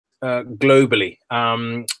globally.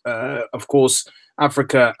 Of course,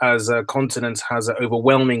 Africa as a continent has an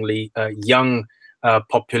overwhelmingly young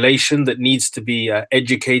population that needs to be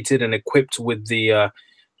educated and equipped with the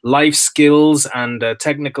life skills and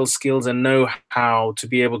technical skills and know how to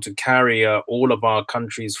be able to carry all of our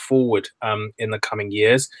countries forward in the coming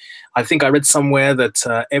years. I think I read somewhere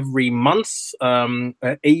that every month,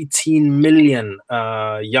 18 million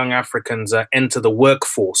young Africans enter the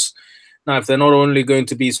workforce. Now, if they're not only going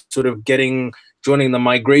to be sort of joining the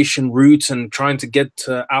migration route and trying to get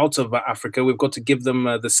out of Africa, we've got to give them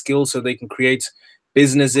the skills so they can create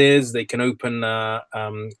businesses, they can open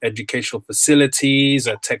educational facilities,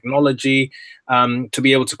 technology, to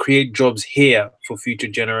be able to create jobs here for future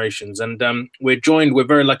generations. And we're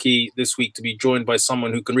very lucky this week to be joined by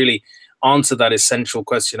someone who can really answer that essential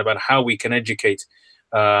question about how we can educate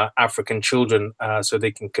African children so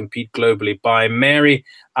they can compete globally, by Mary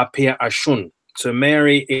Apea-Ashun. So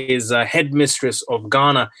Mary is headmistress of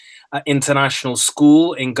Ghana International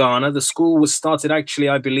School in Ghana. The school was started actually,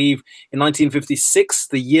 I believe, in 1956,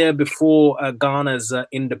 the year before Ghana's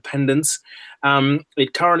independence.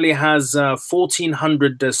 It currently has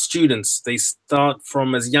 1,400 students. They start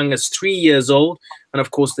from as young as 3 years old, and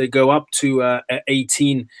of course they go up to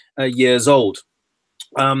 18 years old.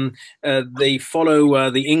 They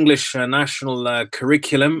follow the English national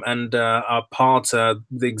curriculum and are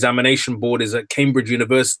the examination board is at Cambridge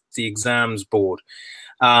University Exams Board.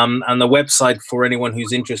 And the website for anyone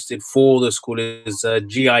who's interested for the school is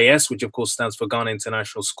GIS, which of course stands for Ghana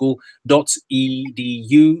International School,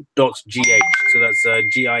 .edu.gh. So that's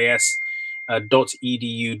GIS.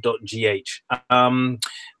 .edu.gh.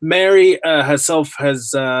 Mary herself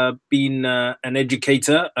has been an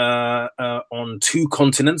educator on 2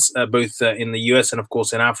 continents, both in the US and of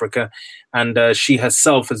course in Africa, and she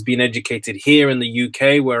herself has been educated here in the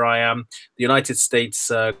UK, where I am, the United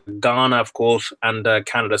States, Ghana of course, and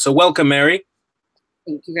Canada. So welcome, Mary.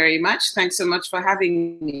 Thank you very much. Thanks so much for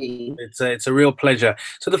having me. It's a real pleasure.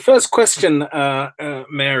 So the first question,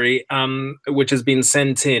 Mary, which has been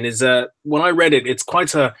sent in, is when I read it, it's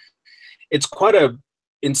quite a,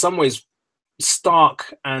 in some ways,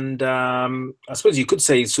 stark and I suppose you could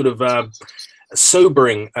say sort of a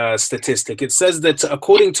sobering statistic. It says that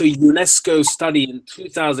according to a UNESCO study in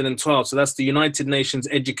 2012, so that's the United Nations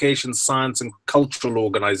Education, Science and Cultural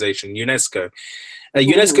Organization, UNESCO. A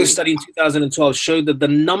UNESCO study in 2012 showed that the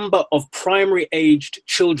number of primary-aged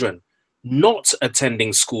children not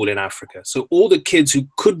attending school in Africa, so all the kids who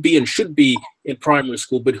could be and should be in primary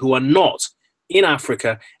school but who are not in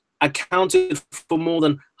Africa, accounted for more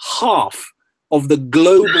than half of the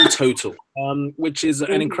global total, which is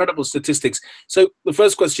an incredible statistics. So the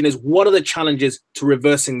first question is, what are the challenges to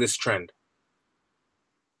reversing this trend?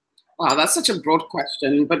 Wow, that's such a broad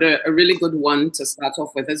question, but a really good one to start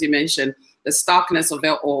off with. As you mentioned, the starkness of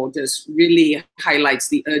it all just really highlights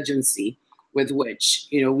the urgency with which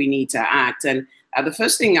we need to act. And the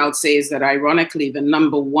first thing I would say is that, ironically, the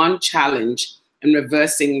 #1 challenge in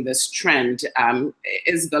reversing this trend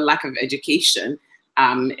is the lack of education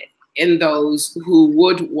in those who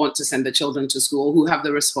would want to send the children to school, who have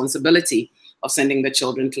the responsibility of sending the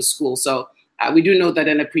children to school. So we do know that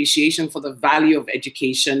an appreciation for the value of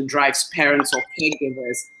education drives parents or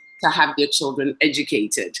caregivers to have their children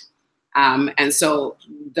educated. And so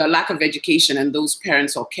the lack of education in those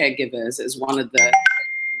parents or caregivers is one of the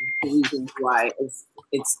reasons why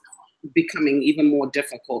it's becoming even more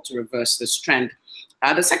difficult to reverse this trend.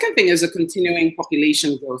 The second thing is a continuing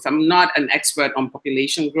population growth. I'm not an expert on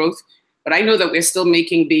population growth, but I know that we're still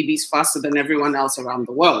making babies faster than everyone else around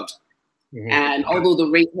the world. And although the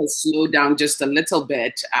rate has slowed down just a little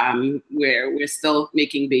bit, we're still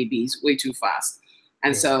making babies way too fast.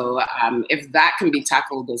 And so if that can be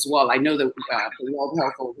tackled as well, I know that the World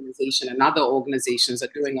Health Organization and other organizations are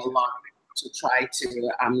doing a lot to try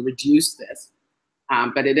to reduce this.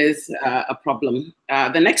 But it is a problem.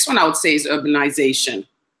 The next one I would say is urbanization,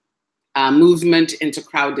 movement into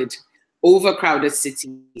overcrowded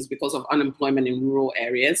cities because of unemployment in rural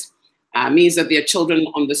areas. Means that there are children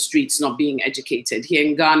on the streets not being educated. Here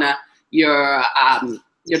in Ghana, you're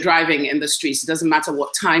driving in the streets. It doesn't matter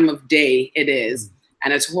what time of day it is.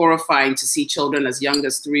 And it's horrifying to see children as young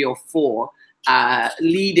as 3 or 4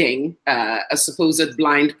 leading a supposed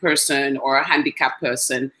blind person or a handicapped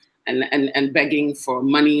person and begging for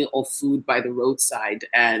money or food by the roadside.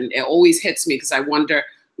 And it always hits me because I wonder,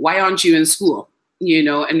 why aren't you in school?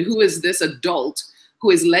 And who is this adult who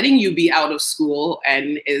is letting you be out of school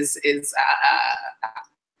and is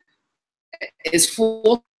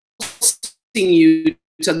forcing you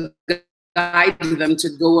to guide them to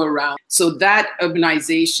go around. So that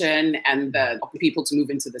urbanization and the people to move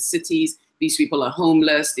into the cities, these people are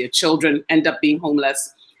homeless, their children end up being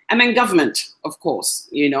homeless. And then government, of course,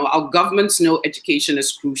 you know, our governments know education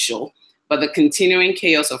is crucial, but the continuing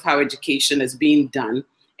chaos of how education is being done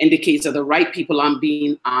indicates that the right people aren't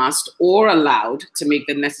being asked or allowed to make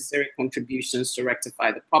the necessary contributions to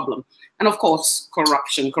rectify the problem. And of course,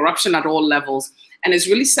 corruption at all levels. And it's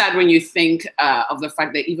really sad when you think of the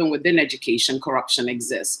fact that even within education, corruption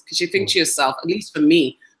exists. Because you think to yourself, at least for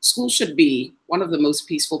me, school should be one of the most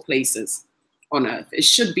peaceful places on earth. It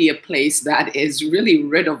should be a place that is really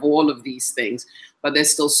rid of all of these things. But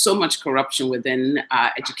there's still so much corruption within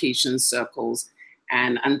education circles.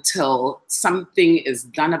 And until something is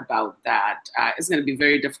done about that, it's going to be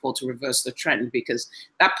very difficult to reverse the trend, because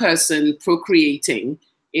that person procreating,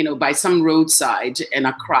 you know, by some roadside in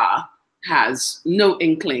Accra has no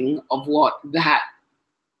inkling of what that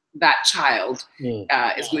child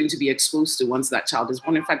is going to be exposed to once that child is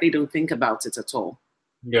born. In fact, they don't think about it at all.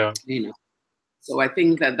 Yeah. You know, so I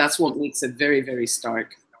think that that's what makes it very, very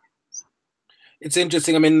stark. It's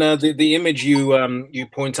interesting. I mean, the image you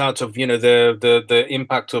point out of, you know, the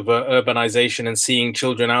impact of urbanization and seeing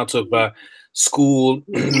children out of school,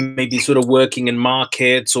 maybe sort of working in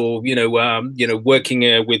markets, or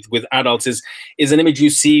working with adults is an image you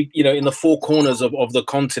see, you know, in the four corners of the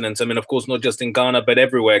continent. I mean, of course, not just in Ghana but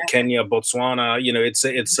everywhere. Kenya, Botswana. You know,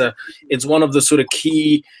 it's one of the sort of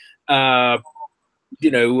key.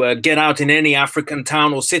 Get out in any African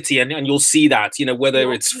town or city, and you'll see that, you know,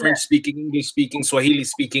 whether it's French speaking, English speaking, Swahili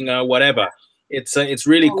speaking, whatever. It's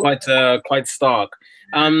really quite stark.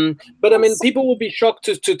 But I mean, people will be shocked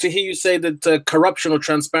to hear you say that corruption or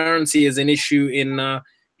transparency is an issue in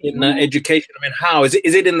education. I mean, how is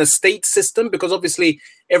it in the state system? Because obviously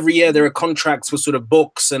every year there are contracts for sort of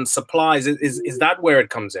books and supplies. Is that where it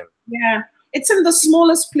comes in? Yeah, it's in the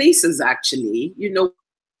smallest places, actually. You know,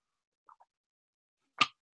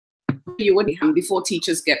 you would before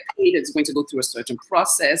teachers get paid, it's going to go through a certain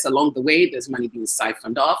process. Along the way, there's money being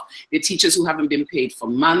siphoned off. The teachers who haven't been paid for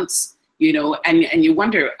months, you know, and you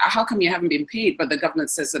wonder, how come you haven't been paid? But the government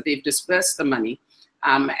says that they've dispersed the money.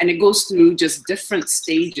 And it goes through just different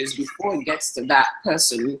stages before it gets to that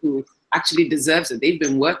person who actually deserves it. They've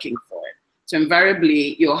been working for it. So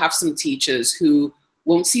invariably, you'll have some teachers who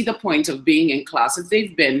won't see the point of being in class if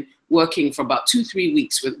they've been working for about 2-3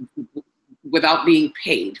 weeks without being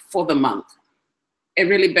paid for the month. It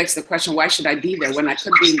really begs the question, why should I be there when I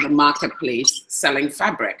could be in the marketplace selling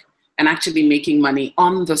fabric and actually making money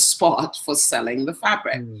on the spot for selling the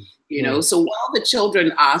fabric? You know, so while the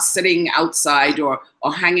children are sitting outside or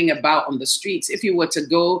hanging about on the streets, if you were to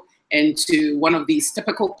go into one of these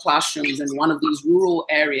typical classrooms in one of these rural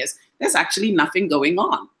areas, there's actually nothing going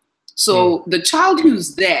on. So the child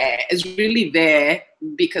who's there is really there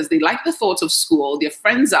because they like the thought of school, their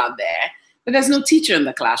friends are there, but there's no teacher in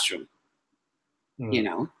the classroom, you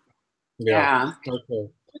know? Yeah. Okay.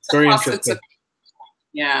 Very interesting.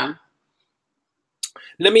 Yeah.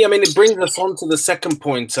 I mean, it brings us on to the second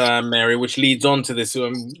point, Mary, which leads on to this,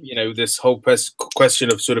 this whole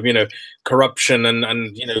question of sort of, corruption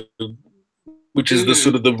and which is the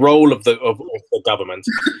sort of the role of the government.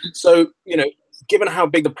 So, given how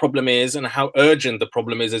big the problem is and how urgent the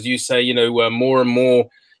problem is, as you say, more and more,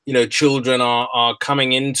 children are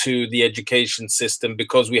coming into the education system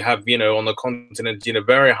because we have, on the continent,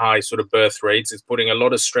 very high sort of birth rates. It's putting a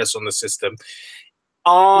lot of stress on the system.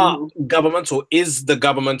 Are governments, or is the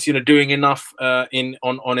government, doing enough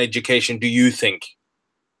on education, do you think?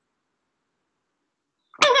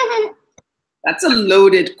 That's a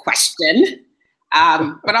loaded question.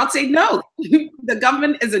 But I'll say no. The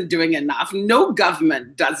government isn't doing enough. No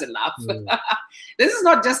government does enough. This is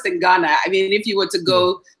not just in Ghana. I mean, if you were to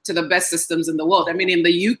go to the best systems in the world, I mean, in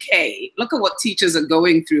the UK, look at what teachers are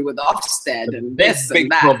going through with Ofsted and this and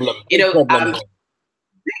that. Big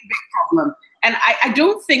problem. And I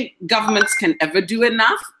don't think governments can ever do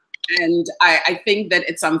enough. And I think that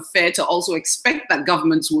it's unfair to also expect that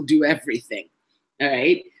governments will do everything. All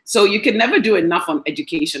right. So you can never do enough on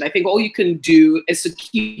education. I think all you can do is to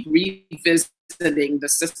keep revisiting the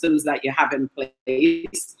systems that you have in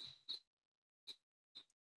place,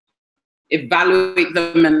 evaluate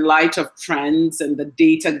them in light of trends and the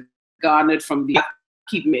data garnered from the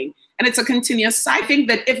keeping. And it's a continuous cycle. I think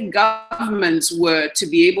that if governments were to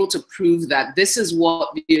be able to prove that this is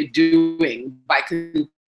what they're doing by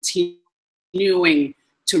continuing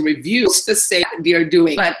to review to say they're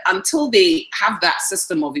doing, but until they have that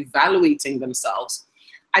system of evaluating themselves,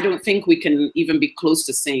 I don't think we can even be close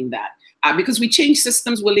to saying that. because we change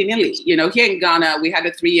systems willy-nilly. You know, here in Ghana, we had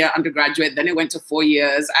a 3-year undergraduate, then it went to 4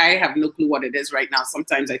 years. I have no clue what it is right now.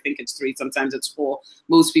 Sometimes I think it's 3, sometimes it's 4.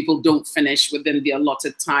 Most people don't finish within the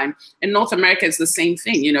allotted time. In North America, it's the same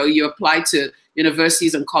thing. You know, you apply to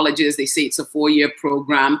universities and colleges, they say it's a 4-year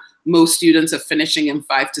program. Most students are finishing in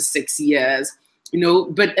 5 to 6 years. You know,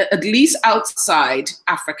 but at least outside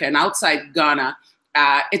Africa and outside Ghana,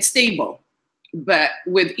 it's stable. But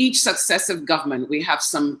with each successive government, we have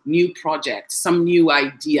some new project, some new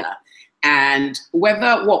idea. And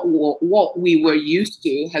whether what we were used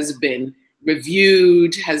to has been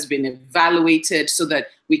reviewed, has been evaluated so that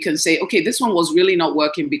we can say, okay, this one was really not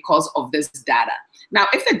working because of this data. Now,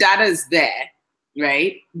 if the data is there,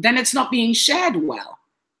 right, then it's not being shared well,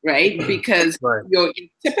 right? Because your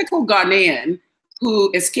typical Ghanaian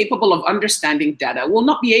who is capable of understanding data will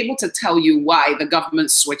not be able to tell you why the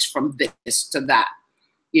government switched from this to that,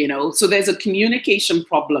 you know? So there's a communication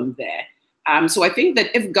problem there. So I think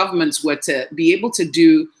that if governments were to be able to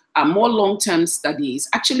do more long-term studies,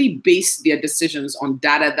 actually base their decisions on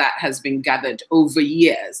data that has been gathered over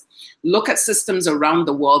years, look at systems around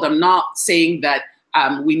the world. I'm not saying that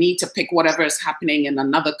we need to pick whatever is happening in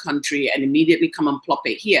another country and immediately come and plop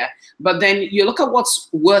it here. But then you look at what's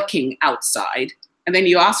working outside, and then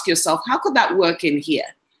you ask yourself, how could that work in here?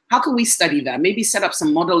 How can we study that? Maybe set up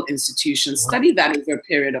some model institutions, study that over a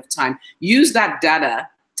period of time, use that data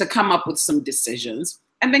to come up with some decisions,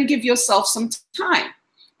 and then give yourself some time.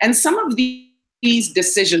 And some of these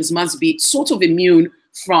decisions must be sort of immune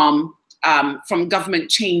from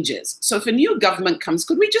government changes. So if a new government comes,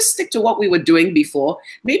 could we just stick to what we were doing before?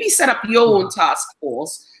 Maybe set up your own task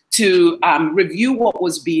force to review what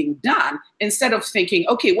was being done instead of thinking,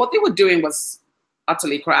 okay, what they were doing was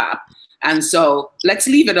utterly crap. And so let's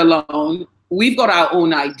leave it alone. We've got our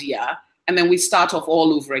own idea. And then we start off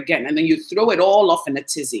all over again. And then you throw it all off in a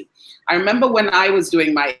tizzy. I remember when I was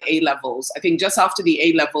doing my A-levels, I think just after the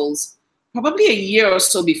A-levels, probably a year or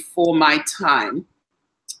so before my time,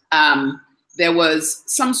 there was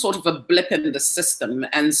some sort of a blip in the system.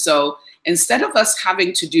 And so instead of us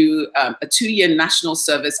having to do a 2-year national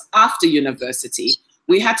service after university,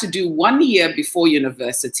 we had to do 1 year before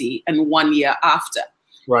university and 1 year after.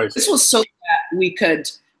 Right. This was so that we could,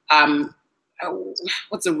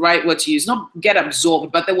 what's the right word to use? Not get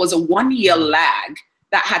absorbed, but there was a 1 year lag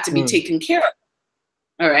that had to be taken care of.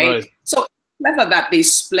 All right. So clever that they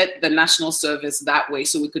split the national service that way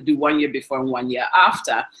so we could do 1 year before and 1 year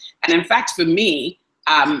after. And in fact, for me,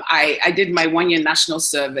 I did my 1 year national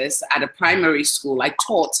service at a primary school. I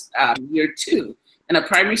taught year 2 in a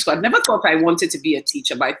primary school. I never thought I wanted to be a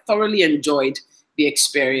teacher, but I thoroughly enjoyed the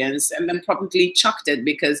experience and then promptly chucked it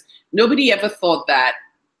because nobody ever thought that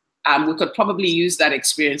we could probably use that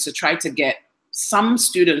experience to try to get some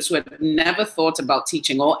students who had never thought about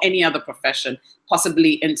teaching or any other profession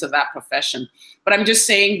possibly into that profession. But I'm just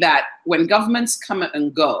saying that when governments come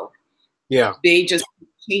and go, they just keep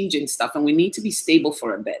changing stuff, and we need to be stable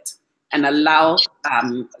for a bit and allow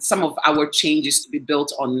some of our changes to be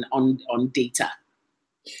built on data.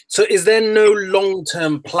 So is there no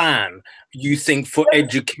long-term plan, you think, for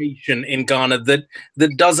education in Ghana that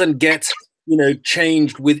doesn't get, you know,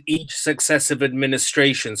 changed with each successive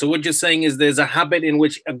administration? So what you're saying is there's a habit in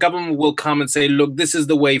which a government will come and say, look, this is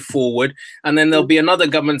the way forward. And then there'll be another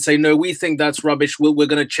government say, no, we think that's rubbish. We're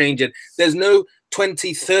going to change it. There's no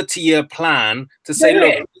 20, 30-year plan to say,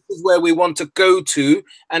 look, this is where we want to go to.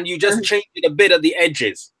 And you just change it a bit at the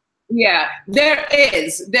edges. Yeah, there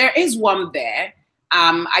is one there.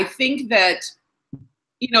 I think that,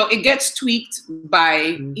 you know, it gets tweaked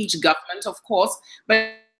by each government, of course,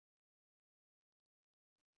 but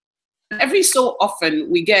every so often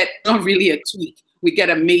we get not really a tweak, we get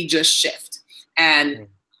a major shift. And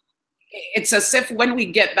it's as if when we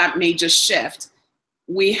get that major shift,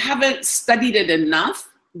 we haven't studied it enough,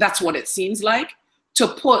 that's what it seems like, to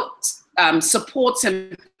put supports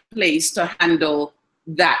in place to handle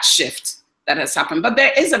that shift that has happened. But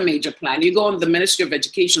there is a major plan. You go on the Ministry of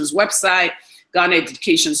Education's website, Ghana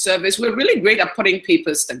Education Service, we're really great at putting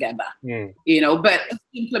papers together, you know, but it's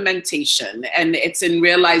implementation, and it's in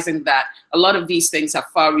realizing that a lot of these things have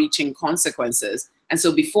far-reaching consequences. And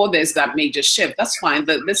so before there's that major shift, that's fine.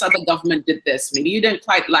 This other government did this. Maybe you didn't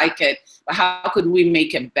quite like it, but how could we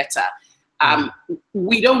make it better?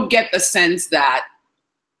 We don't get the sense that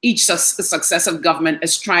each successive government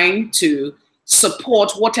is trying to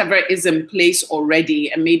support whatever is in place already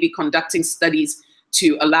and maybe conducting studies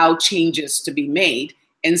to allow changes to be made.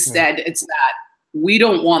 Instead, it's that we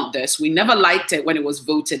don't want this. We never liked it when it was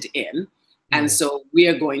voted in. And so we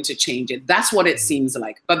are going to change it. That's what it seems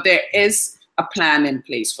like. But there is a plan in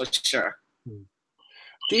place for sure.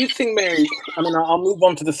 Do you think, Mary? I mean, I'll move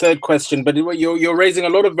on to the third question, but you're raising a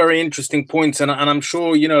lot of very interesting points, and I'm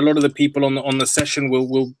sure a lot of the people on the session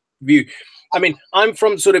will view. I mean, I'm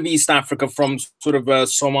from sort of East Africa, from sort of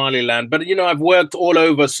Somaliland, but I've worked all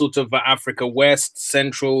over sort of Africa, West,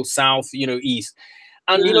 Central, South, East,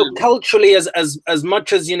 and culturally, as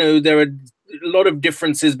much as there are a lot of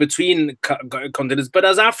differences between continents, but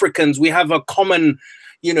as Africans, we have a common,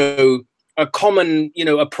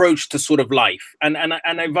 approach to sort of life, and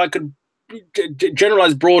if I could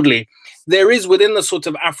generalize broadly, there is within the sort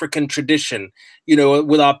of African tradition,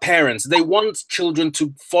 with our parents, they want children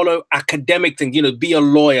to follow academic things, be a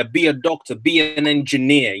lawyer, be a doctor, be an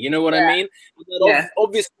engineer. You know what I mean? That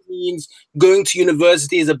obviously means going to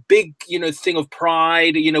university is a big, thing of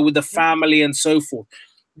pride, with the family and so forth.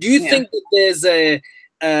 Do you think that there's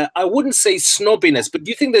I wouldn't say snobbiness, but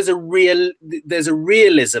do you think there's a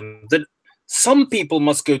realism that some people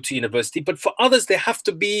must go to university, but for others, they have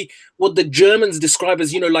to be what the Germans describe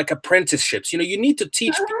as, like apprenticeships. You need to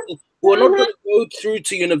teach people who are not going to go through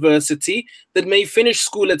to university, that may finish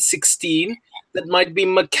school at 16, that might be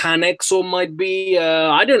mechanics or might be,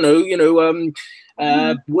 I don't know,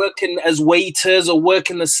 working as waiters or work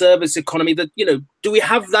in the service economy. That, do we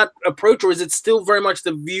have that approach, or is it still very much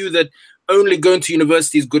the view that only going to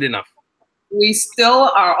university is good enough? We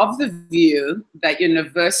still are of the view that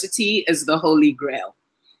university is the holy grail.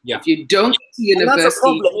 Yeah. If you don't go to university, that's a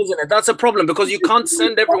problem, isn't it? That's a problem, because you can't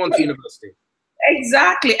send everyone to university.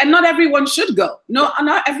 Exactly, and not everyone should go. No,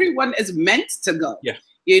 not everyone is meant to go. Yeah.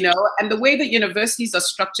 And the way that universities are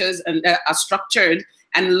structured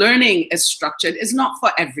and learning is structured is not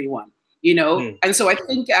for everyone. And so I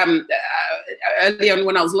think early on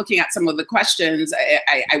when I was looking at some of the questions,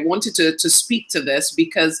 I wanted to speak to this,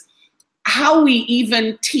 because how we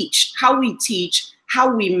even teach, how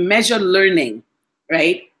we measure learning,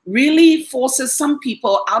 right, really forces some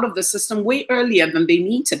people out of the system way earlier than they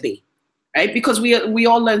need to be, right? Because we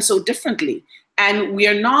all learn so differently, and we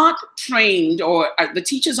are not trained, or the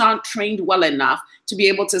teachers aren't trained well enough to be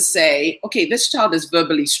able to say, okay, this child is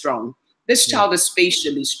verbally strong. This child is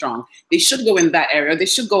spatially strong. They should go in that area. They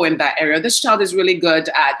should go in that area. This child is really good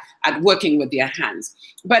at working with their hands.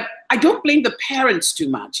 But I don't blame the parents too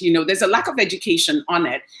much. There's a lack of education on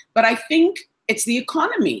it. But I think it's the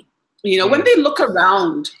economy. When they look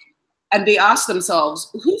around and they ask themselves,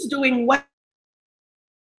 who's doing well?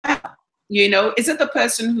 Is it the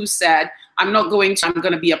person who said, I'm going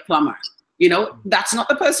to be a plumber? That's not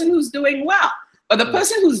the person who's doing well. But the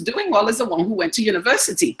person who's doing well is the one who went to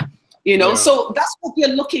university. So that's what we're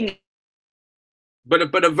looking at.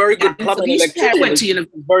 But a very good plumber electrician is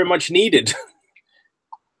very much needed.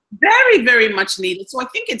 Very, very much needed. So I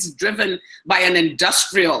think it's driven by an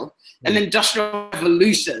industrial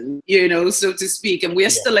revolution, so to speak. And we're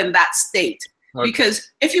still in that state. Okay.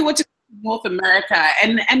 Because if you were to North America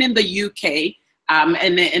and in the UK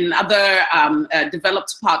and in other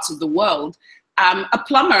developed parts of the world, a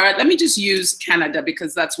plumber, let me just use Canada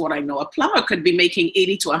because that's what I know. A plumber could be making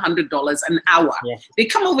 $80 to $100 an hour. Yeah. They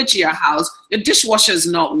come over to your house, your dishwasher's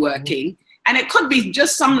not working, and it could be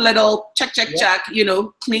just some little check,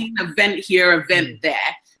 clean a vent here, a vent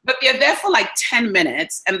there. But they're there for like 10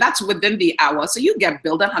 minutes, and that's within the hour, so you get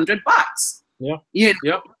billed $100. Yeah.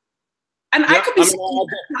 Yeah. And I could be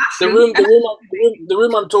the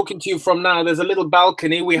room I'm talking to you from now, there's a little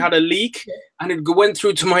balcony. We had a leak and it went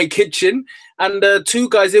through to my kitchen. And two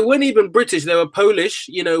guys, they weren't even British, they were Polish,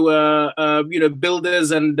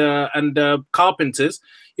 builders and carpenters.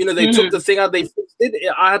 They took the thing out, they fixed it.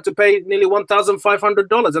 I had to pay nearly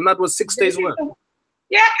 $1,500, and that was 6 days work.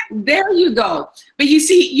 Yeah, there you go. But you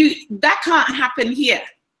see, that can't happen here.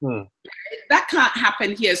 That can't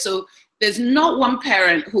happen here. So there's not one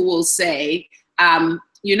parent who will say,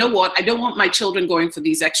 you know what, I don't want my children going for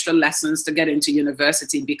these extra lessons to get into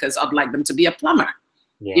university because I'd like them to be a plumber.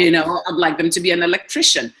 Yeah. I'd like them to be an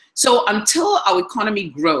electrician. So until our economy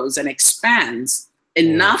grows and expands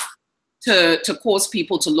enough to cause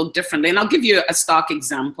people to look differently, and I'll give you a stark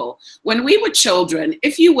example. When we were children,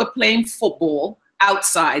 if you were playing football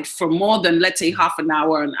outside for more than, let's say, half an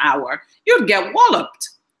hour, you'd get walloped.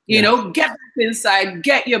 Get back inside,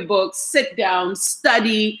 get your books, sit down,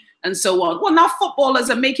 study, and so on. Well, now footballers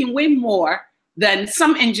are making way more than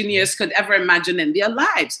some engineers could ever imagine in their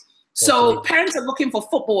lives. So parents are looking for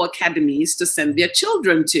football academies to send their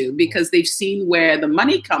children to because they've seen where the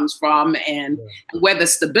money comes from and where the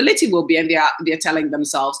stability will be. And they're telling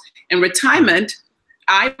themselves, in retirement,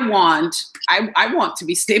 I want to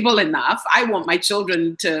be stable enough. I want my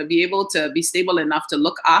children to be able to be stable enough to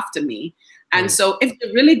look after me. And so if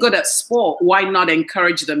they're really good at sport, why not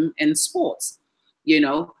encourage them in sports?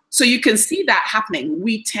 So you can see that happening.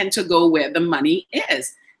 We tend to go where the money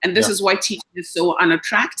is. And this is why teaching is so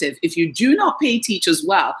unattractive. If you do not pay teachers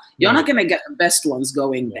well, you're not going to get the best ones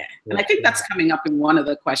going there. And I think that's coming up in one of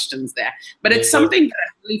the questions there. But it's something that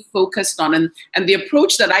I'm really focused on. And the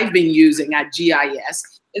approach that I've been using at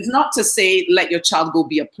GIS is not to say, let your child go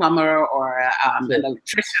be a plumber or an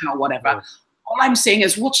electrician or whatever. All I'm saying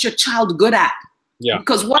is, what's your child good at?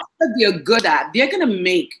 Because what they're good at, they're going to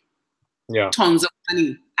make tons of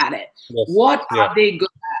money at it. What are they good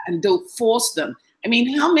at? And don't force them. I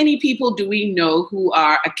mean, how many people do we know who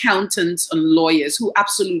are accountants and lawyers who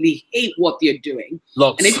absolutely hate what they're doing?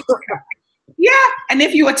 Lots. And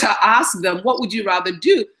if you were to ask them, what would you rather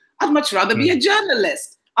do? I'd much rather be a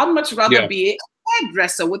journalist. I'd much rather be a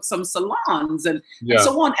hairdresser with some salons and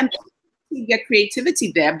so on. And get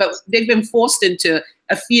creativity there, but they've been forced into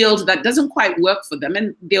a field that doesn't quite work for them,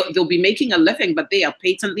 and they'll be making a living, but they are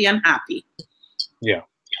patently unhappy.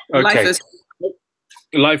 Okay.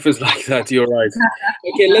 Life is like that. You're right.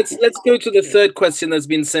 Okay, let's go to the third question that's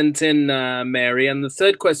been sent in, Mary. And the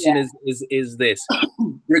third question is this: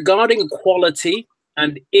 regarding quality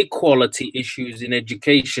and equality issues in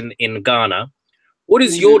education in Ghana, what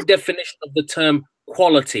is your definition of the term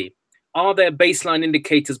quality? Are there baseline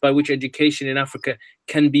indicators by which education in Africa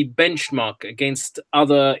can be benchmarked against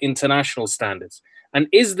other international standards? And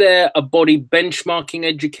is there a body benchmarking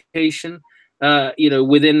education,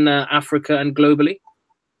 within Africa and globally?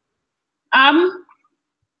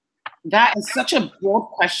 That is such a broad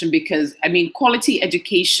question because, I mean, quality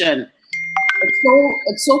education,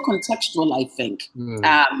 it's so contextual, I think.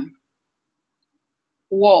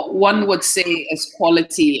 What one would say is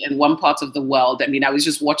quality in one part of the world. I mean, I was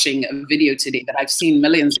just watching a video today that I've seen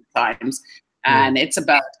millions of times, and I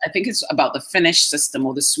think it's about the Finnish system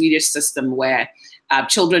or the Swedish system where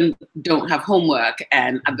children don't have homework,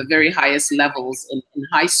 and at the very highest levels in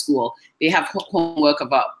high school, they have homework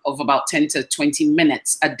of about 10 to 20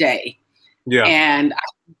 minutes a day. And I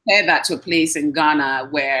compare that to a place in Ghana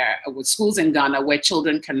with schools in Ghana where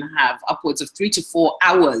children can have upwards of 3 to 4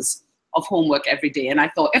 hours of homework every day. And I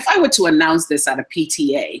thought, if I were to announce this at a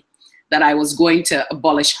PTA, that I was going to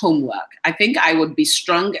abolish homework, I think I would be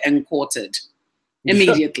strung and quartered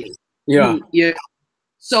immediately.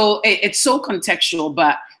 So it's so contextual,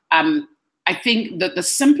 but I think that the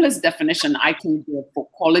simplest definition I can give for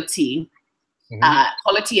quality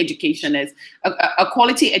quality education is a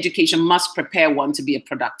quality education must prepare one to be a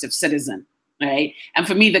productive citizen, right? And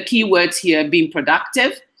for me, the key words here being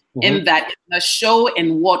productive, in that the show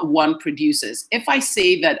in what one produces. If I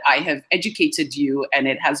say that I have educated you and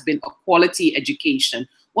it has been a quality education,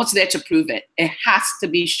 what's there to prove it? It has to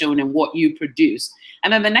be shown in what you produce.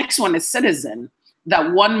 And then the next one is citizen,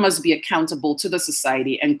 that one must be accountable to the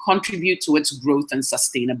society and contribute to its growth and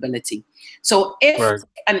sustainability. So if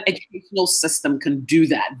an educational system can do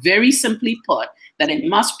that, very simply put, that it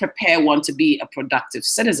must prepare one to be a productive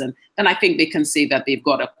citizen, then I think they can say that they've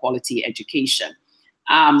got a quality education.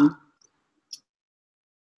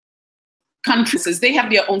 Countries, they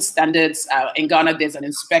have their own standards. In Ghana, there's an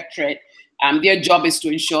inspectorate. Their job is to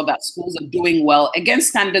ensure that schools are doing well against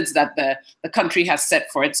standards that the country has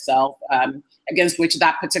set for itself, against which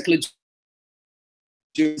that particular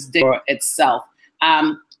jurisdiction itself.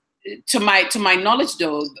 To my knowledge,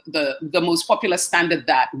 though, the most popular standard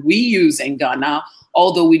that we use in Ghana,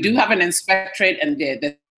 although we do have an inspectorate and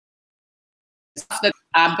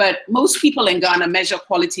but most people in Ghana measure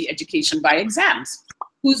quality education by exams.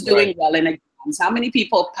 Who's doing well in exams? How many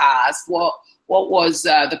people passed? What was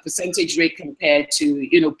the percentage rate compared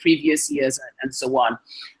to previous years and so on?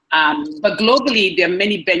 But globally, there are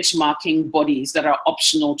many benchmarking bodies that are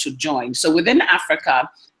optional to join. So within Africa,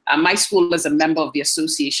 my school is a member of the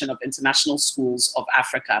Association of International Schools of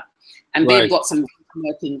Africa, and they've got some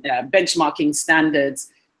benchmarking standards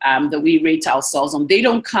that we rate ourselves on. They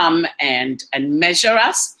don't come and measure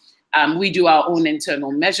us. We do our own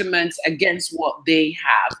internal measurements against what they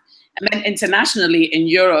have. And then internationally in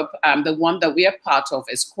Europe, the one that we are part of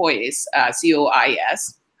is COIS,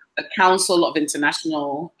 C-O-I-S, the Council of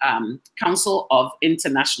International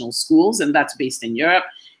Schools, and that's based in Europe.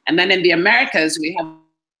 And then in the Americas, we have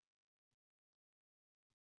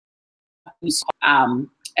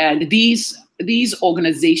and these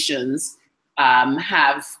organizations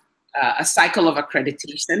have a cycle of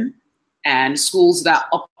accreditation, and schools that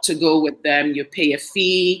opt to go with them, you pay a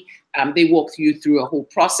fee. They walk you through a whole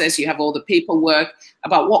process. You have all the paperwork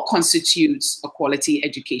about what constitutes a quality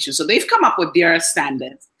education. So they've come up with their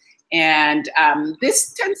standards. And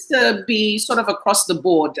this tends to be sort of across the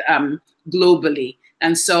board globally.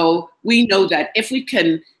 And so we know that if we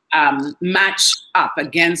can match up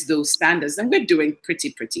against those standards, then we're doing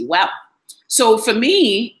pretty well. So for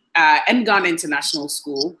me, in Ghana International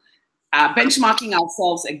School, benchmarking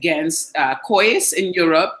ourselves against COIS in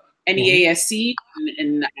Europe, NEASC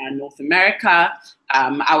in North America,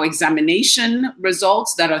 our examination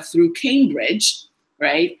results that are through Cambridge,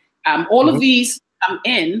 right? All of these come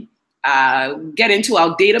in, get into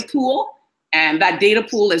our data pool, and that data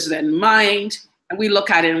pool is then mined, and we look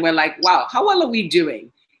at it and we're like, wow, how well are we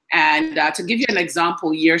doing? And to give you an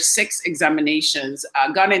example, year 6 examinations,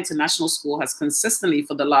 Ghana International School has consistently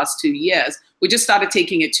for the last 2 years, we just started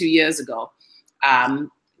taking it 2 years ago,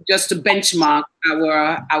 just to benchmark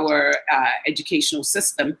our educational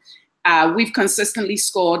system. We've consistently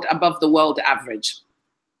scored above the world average.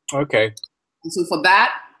 Okay. And so for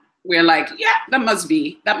that, we're like, yeah, that must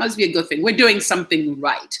be a good thing. We're doing something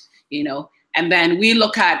right, you know. And then we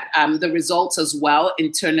look at the results as well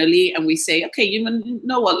internally, and we say, okay, you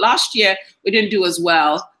know what, last year we didn't do as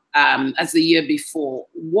well as the year before.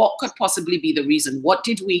 What could possibly be the reason? What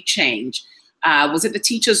did we change? Was it the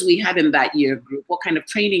teachers we had in that year group? What kind of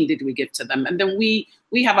training did we give to them? And then we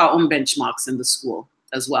have our own benchmarks in the school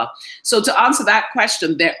as well. So to answer that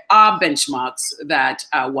question, there are benchmarks that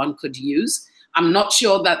one could use. I'm not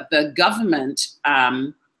sure that the government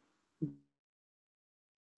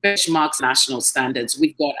benchmarks national standards.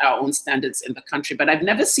 We've got our own standards in the country, but I've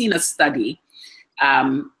never seen a study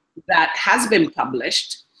that has been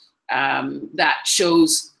published that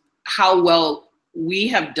shows how well we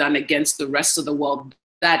have done against the rest of the world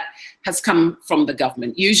that has come from the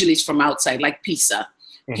government. Usually it's from outside, like PISA,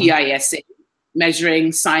 PISA,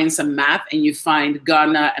 measuring science and math, and you find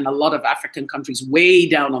Ghana and a lot of African countries way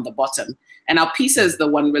down on the bottom. And our PISA is the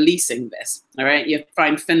one releasing this, all right? You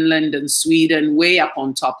find Finland and Sweden way up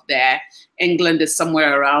on top there. England is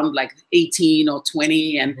somewhere around like 18 or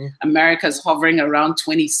 20, and America's hovering around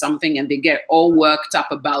 20 something, and they get all worked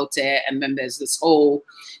up about it. And then there's this whole,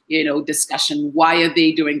 you know, discussion. Why are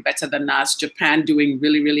they doing better than us? Japan doing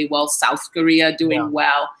really well. South Korea doing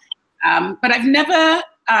well. But I've never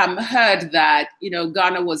heard that, you know,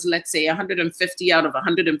 Ghana was, let's say, 150 out of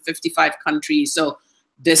 155 countries. So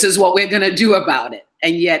this is what we're going to do about it.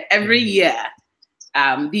 And yet every year,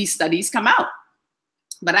 these studies come out.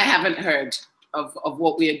 But I haven't heard of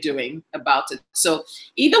what we are doing about it. So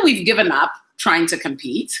either we've given up trying to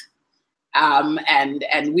compete, and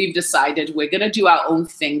we've decided we're going to do our own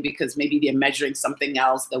thing because maybe they're measuring something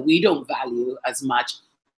else that we don't value as much,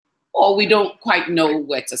 or we don't quite know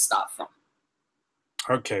where to start from.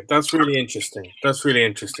 Okay, that's really interesting. That's really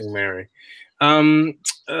interesting, Mary. Again,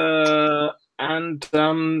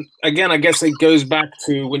 I guess it goes back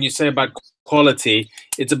to when you say about quality,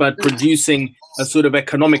 it's about producing a sort of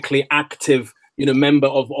economically active, you know, member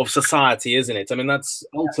of society, isn't it? I mean, that's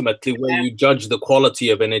ultimately where you judge the quality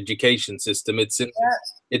of an education system. It's in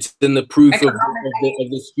the proof of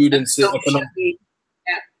the students' economic.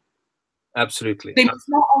 Absolutely. They must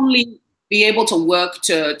not only be able to work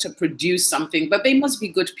to produce something, but they must be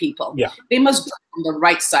good people. Yeah. They must be on the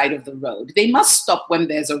right side of the road. They must stop when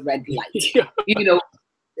there's a red light. You know,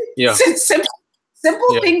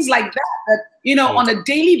 simple things like that, you know, on a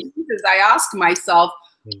daily basis, I ask myself,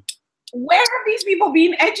 where have these people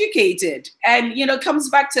been educated? And, you know, it comes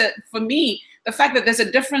back to, for me, the fact that there's a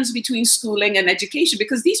difference between schooling and education,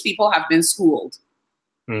 because these people have been schooled.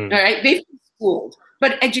 All right, they've been schooled,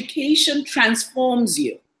 but education transforms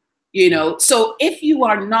you. You know, so if you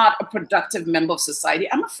are not a productive member of society,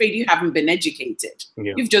 I'm afraid you haven't been educated.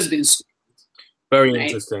 You've just been schooled. Very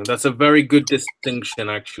interesting. That's a very good distinction,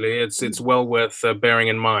 actually. It's well worth bearing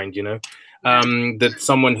in mind, you know, that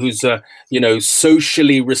someone who's a, you know,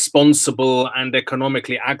 socially responsible and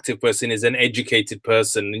economically active person is an educated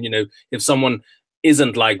person. And, you know, if someone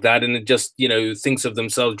isn't like that and it just, you know, thinks of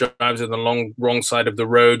themselves, drives on the wrong side of the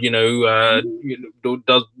road, you know,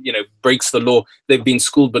 breaks the law, they've been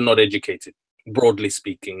schooled but not educated, broadly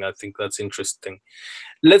speaking. I think that's interesting.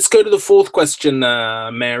 Let's go to the fourth question,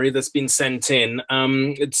 Mary, that's been sent in.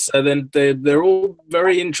 They're all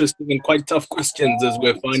very interesting and quite tough questions, as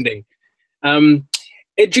we're finding.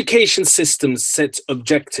 Education systems set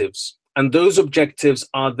objectives, and those objectives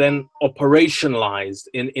are then operationalized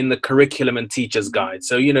in the curriculum and teacher's guide.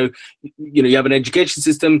 So, you have an education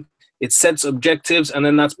system, it sets objectives, and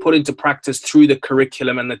then that's put into practice through the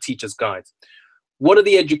curriculum and the teacher's guide. What are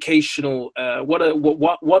the educational, what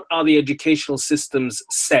are the educational systems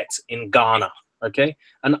set in Ghana? Okay.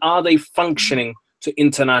 And are they functioning to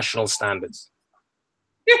international standards?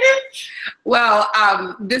 Well,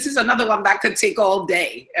 this is another one that could take all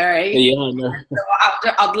day. All right. Yeah, I know.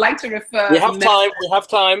 So I'd like to refer. We have time. We have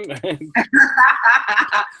time.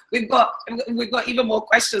 we've got even more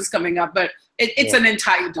questions coming up, but it's an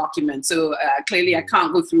entire document. So clearly, I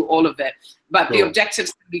can't go through all of it. But the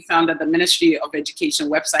objectives can be found at the Ministry of Education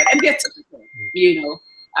website, and they're typical, you know.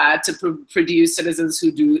 To produce citizens who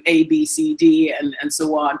do A, B, C, D, and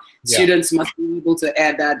so on. Yeah. Students must be able to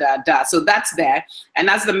add, So that's there. And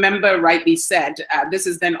as the member rightly said, this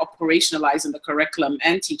is then operationalized in the curriculum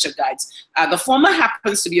and teacher guides. The former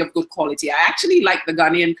happens to be of good quality. I actually like the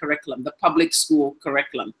Ghanaian curriculum, the public school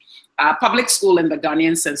curriculum. Public school in the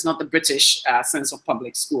Ghanaian sense, not the British sense of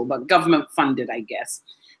public school, but government funded, I guess.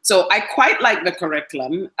 So I quite like the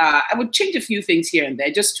curriculum. I would change a few things here and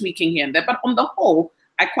there, just tweaking here and there, but on the whole,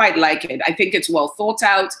 I quite like it. I think it's well thought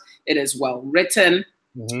out. It is well written.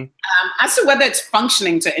 As to whether it's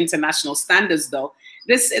functioning to international standards, though,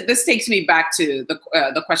 this takes me back to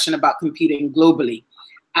the question about competing globally.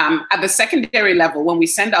 At the secondary level, when we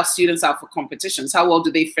send our students out for competitions, how well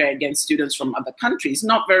do they fare against students from other countries?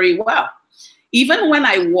 Not very well. Even when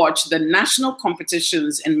I watch the national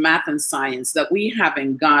competitions in math and science that we have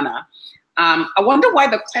in Ghana, I wonder why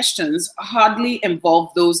the questions hardly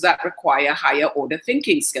involve those that require higher order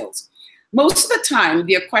thinking skills. Most of the time,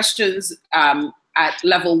 they're questions at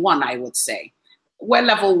level 1, I would say, where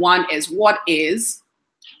level 1 is what is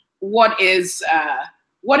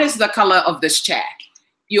the color of this chair?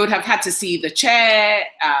 You would have had to see the chair.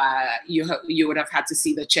 You would have had to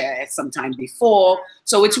see the chair sometime before.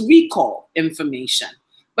 So it's recall information.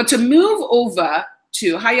 But to move over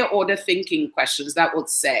to higher order thinking questions that would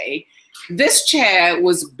say, this chair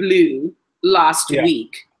was blue last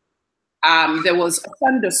week. There was a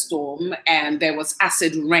thunderstorm and there was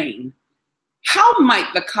acid rain. How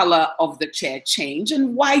might the color of the chair change,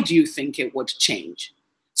 and why do you think it would change?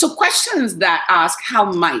 So questions that ask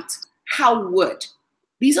how might, how would,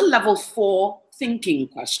 these are level 4 thinking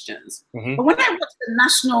questions. But when I watch the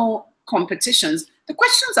national competitions, the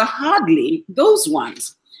questions are hardly those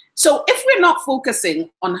ones. So if we're not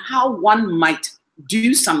focusing on how one might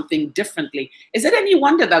do something differently, is it any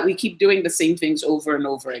wonder that we keep doing the same things over and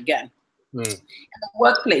over again? In the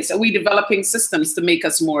workplace, are we developing systems to make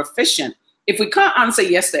us more efficient? If we can't answer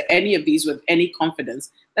yes to any of these with any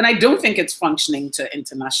confidence, then I don't think it's functioning to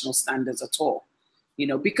international standards at all. You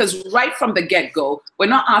know, because right from the get-go, we're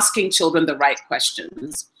not asking children the right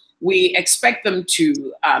questions. We expect them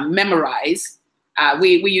to memorize.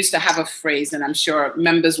 We used to have a phrase, and I'm sure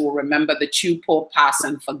members will remember, the chew, pour, pass,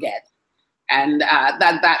 and forget. And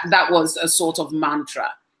that was a sort of mantra.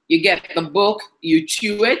 You get the book, you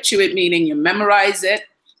chew it meaning you memorize it,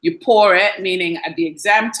 you pour it, meaning at the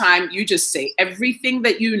exam time, you just say everything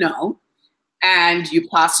that you know, and you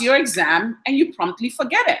pass your exam, and you promptly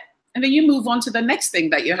forget it. And then you move on to the next thing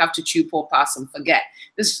that you have to chew, pour, pass, and forget.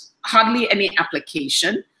 There's hardly any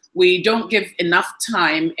application. We don't give enough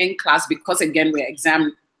time in class because, again, we're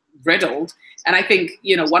exam riddled. And I think,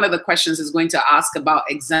 you know, one of the questions is going to ask about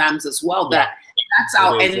exams as well. That's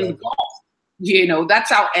our end goal. You know,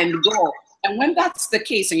 that's our end goal. And when that's the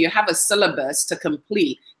case and you have a syllabus to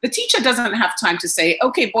complete, the teacher doesn't have time to say,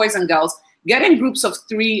 okay, boys and girls, get in groups of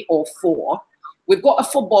 3 or 4. We've got a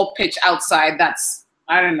football pitch outside that's,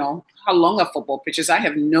 I don't know how long a football pitch is. I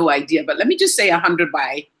have no idea. But let me just say 100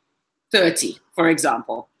 by 30, for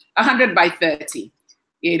example. 100 by 30,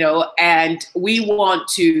 you know, and we want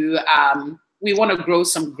to grow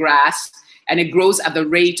some grass, and it grows at the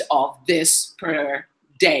rate of this per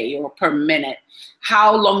day or per minute.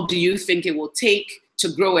 How long do you think it will take to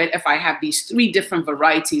grow it if I have these 3 different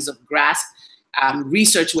varieties of grass?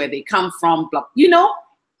 Research where they come from, blah, you know,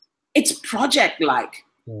 it's project-like.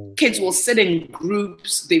 Kids will sit in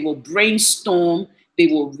groups, they will brainstorm, they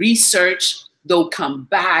will research, they'll come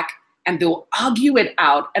back, and they'll argue it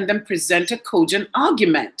out and then present a cogent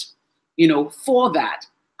argument, you know, for that,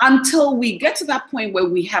 until we get to that point where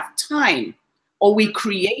we have time, or we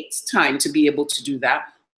create time to be able to do that.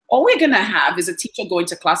 All we're going to have is a teacher going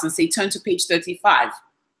to class and say, turn to page 35.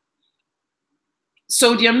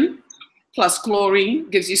 Sodium plus chlorine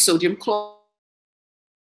gives you sodium chloride.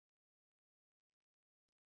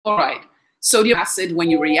 Sodium acid, when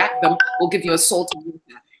you react them, will give you a salt of water.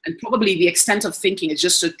 And probably the extent of thinking is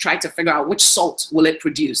just to try to figure out which salt will it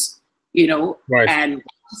produce, you know? Right. And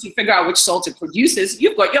once you figure out which salt it produces,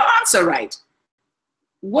 you've got your answer right.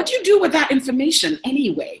 What do you do with that information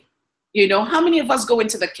anyway? You know, how many of us go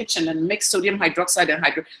into the kitchen and mix sodium hydroxide and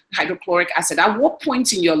hydrochloric acid? At what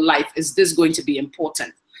point in your life is this going to be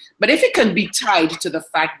important? But if it can be tied to the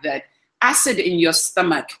fact that acid in your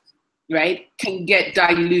stomach, right, can get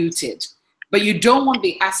diluted, but you don't want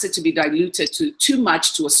the acid to be diluted to too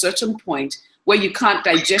much to a certain point where you can't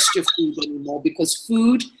digest your food anymore, because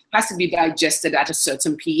food has to be digested at a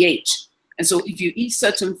certain pH. And so if you eat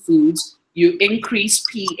certain foods, you increase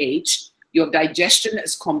pH, your digestion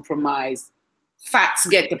is compromised, fats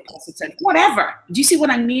get deposited, whatever. Do you see what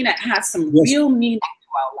I mean? It has some real meaning to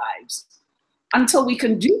our lives. Until we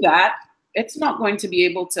can do that, it's not going to be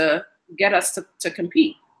able to get us to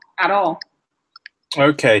compete at all.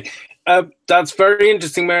 Okay. That's very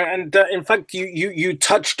interesting, Mary. And in fact, you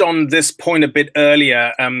touched on this point a bit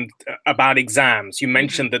earlier about exams. You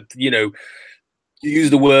mentioned that, you know, you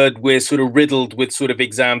use the word, we're sort of riddled with sort of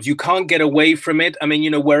exams. You can't get away from it. I mean,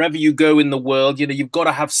 you know, wherever you go in the world, you know, you've got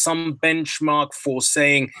to have some benchmark for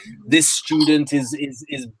saying this student is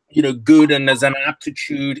you know, good and there's an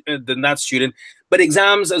aptitude than that student. But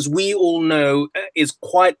exams, as we all know, is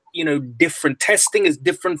quite, you know, different. Testing is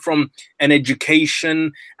different from an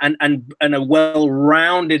education and a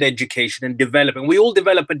well-rounded education and development. We all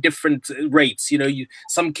develop at different rates. You know,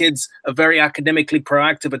 some kids are very academically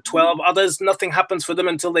proactive at 12. Others, nothing happens for them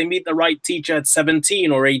until they meet the right teacher at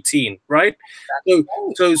 17 or 18, right?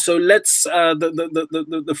 So let's,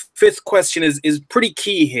 the fifth question is pretty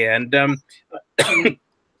key here. And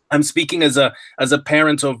I'm speaking as a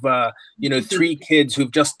parent of you know, 3 kids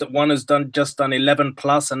who've one has just done 11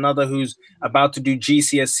 plus, another who's about to do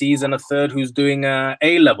GCSEs, and a third who's doing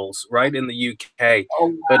A levels, right, in the UK. Oh,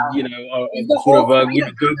 wow. But you know, sort of you know,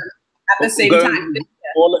 at the same time,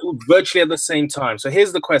 virtually at the same time. So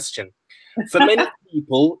here's the question: for many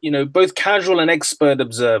people, you know, both casual and expert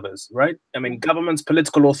observers, right? I mean, governments,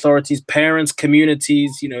 political authorities, parents,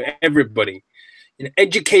 communities, you know, everybody. You know,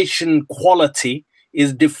 education quality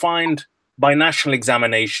is defined by national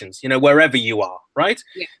examinations, you know, wherever you are, right?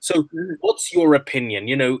 Yeah. So what's your opinion?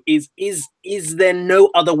 You know, is there no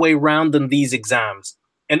other way around than these exams?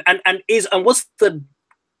 And what's the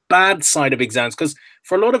bad side of exams? Because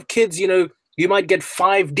for a lot of kids, you know, you might get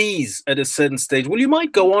 5 Ds at a certain stage. Well, you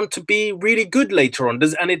might go on to be really good later on.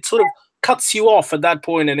 And it sort of cuts you off at that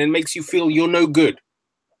point, and it makes you feel you're no good.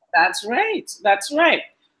 That's right. That's right.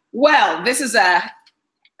 Well, this is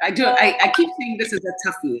I keep saying this is a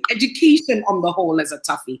toughie. Education on the whole is a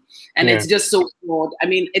toughie. And it's just so broad. I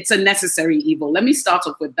mean, it's a necessary evil. Let me start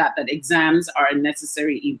off with that exams are a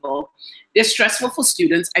necessary evil. They're stressful for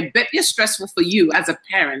students. I bet they're stressful for you as a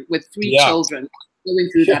parent with 3 children going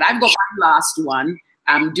through that. I've got my last one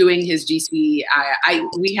doing his GCE.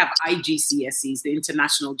 We have IGCSEs, the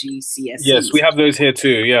international GCSEs. Yes, we have those here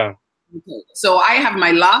too, yeah. Okay. So I have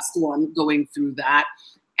my last one going through that.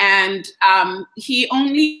 And he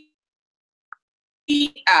only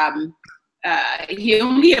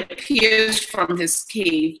appears from his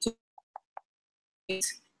cave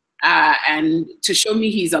and to show me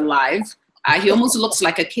he's alive. He almost looks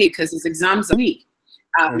like a kid because his exams are weak.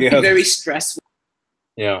 Very stressful.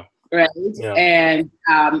 Yeah. Right. Yeah. And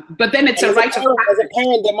but then it's a right of as a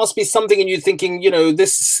parent, there must be something in you thinking, you know,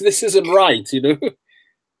 this isn't right, you know.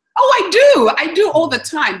 Oh, I do all the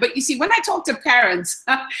time. But you see, when I talk to parents,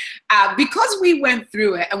 because we went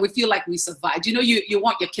through it and we feel like we survived, you know, you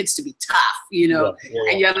want your kids to be tough, you know,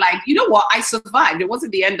 and you're like, you know what, I survived. It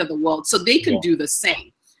wasn't the end of the world. So they can do the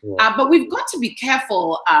same. But we've got to be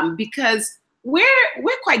careful because we're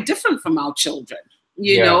quite different from our children.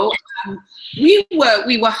 You know, we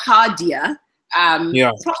were hardier,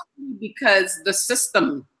 probably because the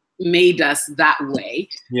system made us that way.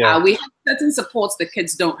 We have certain supports that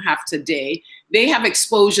kids don't have today. They have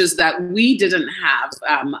exposures that we didn't have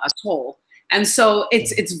at all, and so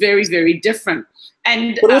it's very, very different.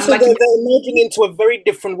 And but also they're emerging into a very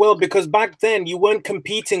different world, because back then you weren't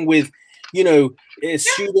competing with, you know,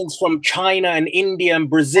 students from China and India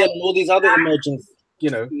and Brazil and all these other emerging,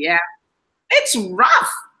 you know. Yeah, it's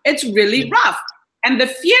rough. It's really rough, and the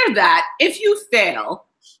fear that if you fail,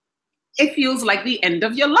 it feels like the end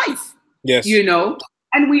of your life. Yes. You know,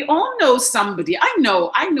 and we all know somebody. I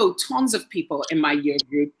know tons of people in my year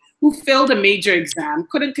group who failed a major exam,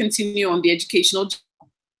 couldn't continue on the educational.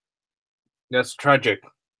 That's tragic.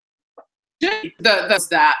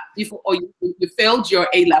 That you failed your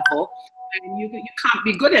A level and you can't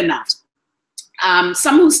be good enough.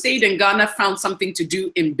 Some who stayed in Ghana found something to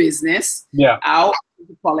do in business. Out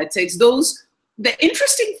of politics. The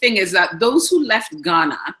interesting thing is that those who left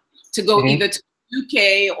Ghana to go either to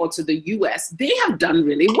the UK or to the US, they have done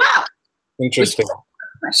really well. Interesting.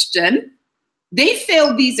 Question. They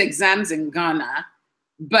failed these exams in Ghana,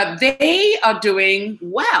 but they are doing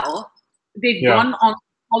well. They've gone on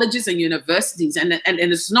colleges and universities, and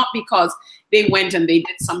it's not because they went and they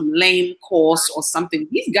did some lame course or something.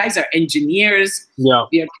 These guys are engineers.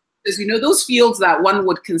 They're because, you know, those fields that one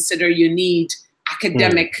would consider you need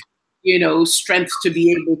academic, you know, strength to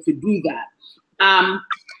be able to do that.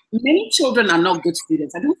 Many children are not good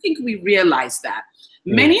students. I don't think we realize that.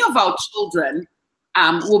 Many of our children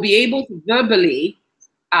will be able to verbally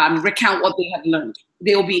recount what they have learned.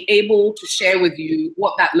 They'll be able to share with you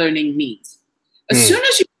what that learning means. As soon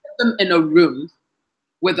as you put them in a room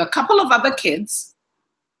with a couple of other kids,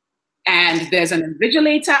 and there's an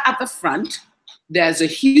invigilator at the front, there's a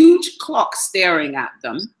huge clock staring at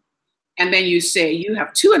them, and then you say, you have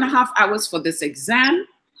 2.5 hours for this exam,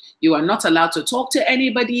 you are not allowed to talk to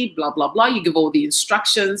anybody, blah, blah, blah. You give all the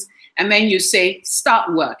instructions, and then you say,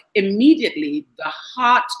 start work. Immediately, the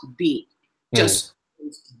heartbeat just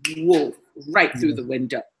goes, whoa, right through the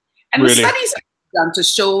window. And the studies are done to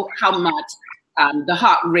show how much the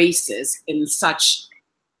heart races in such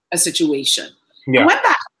a situation. And when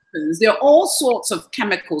that happens, there are all sorts of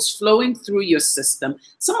chemicals flowing through your system.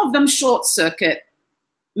 Some of them short circuit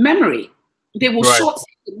memory. They will short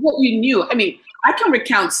circuit what you knew. I mean, I can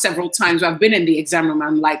recount several times where I've been in the exam room.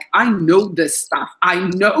 I'm like, I know this stuff. I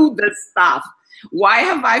know this stuff. Why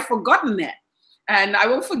have I forgotten it? And I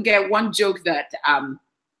won't forget one joke that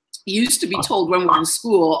used to be told when we were in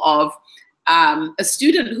school of a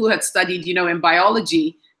student who had studied, you know, in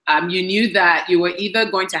biology. You knew that you were either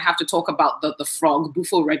going to have to talk about the frog,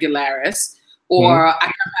 Bufo regularis, or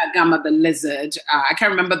Agama, the lizard. I can't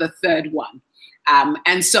remember the third one.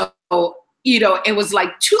 And so, you know, it was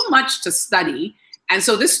like too much to study. And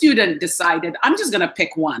so this student decided, I'm just going to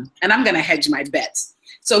pick one and I'm going to hedge my bets.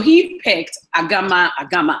 So he picked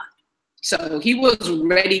Agama. So he was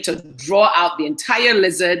ready to draw out the entire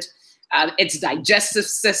lizard, its digestive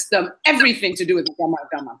system, everything to do with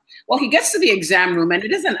Agama. Well, he gets to the exam room and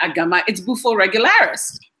it isn't Agama, it's Bufo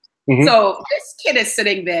regularis. So this kid is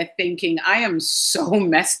sitting there thinking, I am so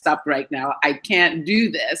messed up right now. I can't do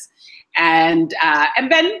this. And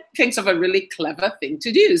then thinks of a really clever thing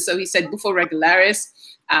to do. So he said Bufo regularis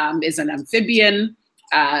is an amphibian.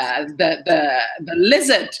 The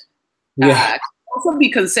lizard can also be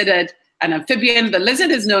considered an amphibian. The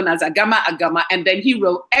lizard is known as Agama. And then he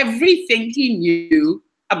wrote everything he knew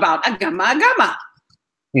about Agama.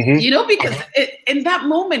 You know, because in that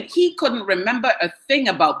moment, he couldn't remember a thing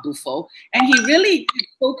about Bufo. And he really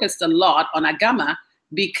focused a lot on Agama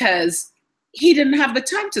because he didn't have the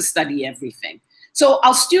time to study everything. So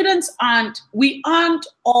our students we aren't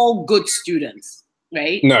all good students,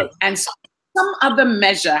 right? No. And so some other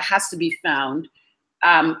measure has to be found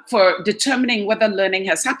for determining whether learning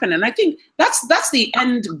has happened. And I think that's the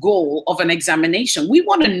end goal of an examination. We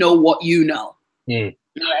want to know what you know, right?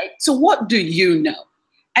 So what do you know?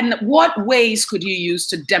 And what ways could you use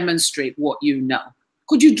to demonstrate what you know?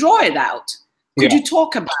 Could you draw it out? Could you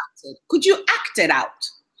talk about it? Could you act it out?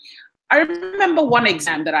 I remember one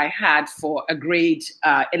exam that I had for a grade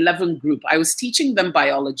 11 group. I was teaching them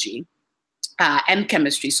biology and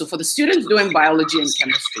chemistry. So for the students doing biology and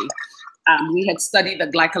chemistry, we had studied the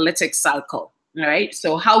glycolytic cycle, right?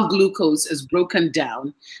 So how glucose is broken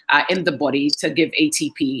down in the body to give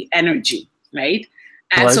ATP energy, right?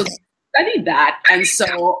 And so they studied that. And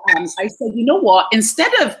so I said, you know what?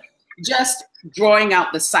 Instead of just drawing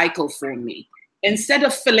out the cycle for me, instead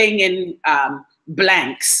of filling in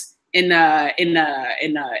blanks, in a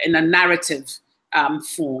narrative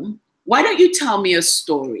form, why don't you tell me a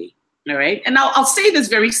story? All right. And I'll say this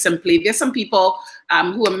very simply. There's some people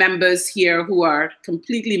who are members here who are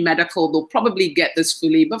completely medical. They'll probably get this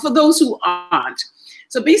fully. But for those who aren't,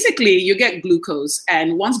 so basically you get glucose.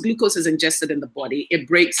 And once glucose is ingested in the body, it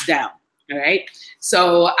breaks down. All right.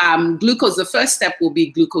 So glucose, the first step will be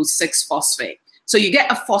glucose 6-phosphate. So you get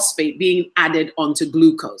a phosphate being added onto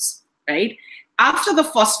glucose, right? After the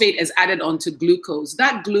phosphate is added onto glucose,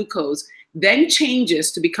 that glucose then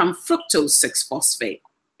changes to become fructose 6-phosphate,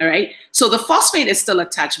 all right? So the phosphate is still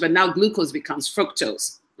attached, but now glucose becomes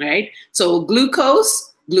fructose, right? So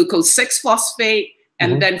glucose 6-phosphate,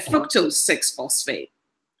 and then fructose 6-phosphate,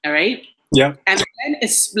 all right? Yeah. And then it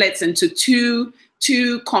splits into two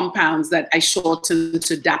compounds that I shortened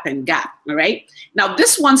to DAP and GAP, all right? Now,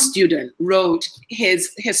 this one student wrote his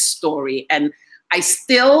story, and I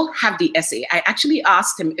still have the essay. I actually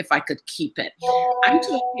asked him if I could keep it. I'm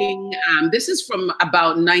talking, this is from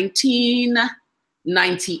about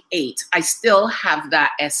 1998. I still have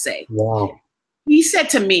that essay. Wow. He said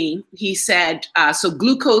to me, so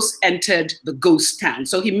glucose entered the ghost town.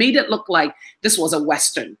 So he made it look like this was a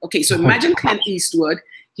Western. Okay, so imagine Clint Eastwood.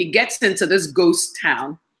 He gets into this ghost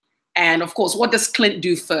town. And of course, what does Clint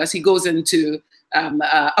do first? He goes into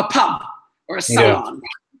a pub or a salon.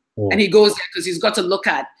 And he goes there because he's got to look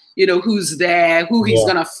at, you know, who's there, who he's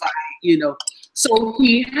going to fight, you know. So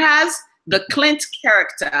he has the Clint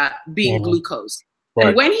character being glucose. Right.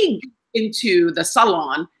 And when he gets into the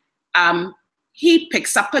salon, he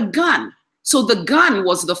picks up a gun. So the gun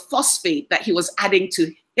was the phosphate that he was adding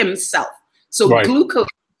to himself. So glucose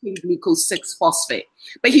 6-phosphate.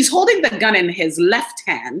 But he's holding the gun in his left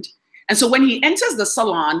hand. And so when he enters the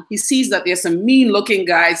salon, he sees that there's some mean-looking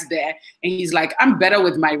guys there. And he's like, I'm better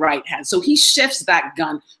with my right hand. So he shifts that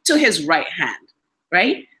gun to his right hand,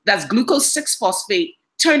 right? That's glucose 6-phosphate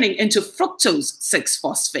turning into fructose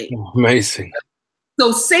 6-phosphate. Oh, amazing.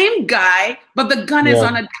 So same guy, but the gun is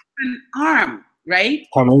on a different arm, right?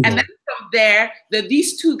 Amazing. And then from there,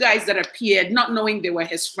 these two guys that appeared, not knowing they were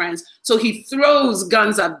his friends. So he throws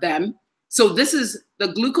guns at them. So this is the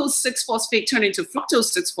glucose 6-phosphate turning into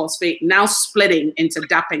fructose 6-phosphate, now splitting into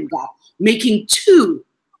DAP and GAP, making 2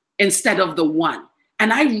 instead of the 1.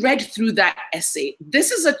 And I read through that essay. This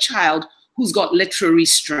is a child who's got literary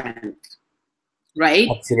strength, right?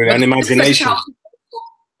 Absolutely, and imagination.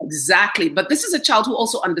 Exactly. But this is a child who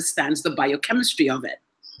also understands the biochemistry of it,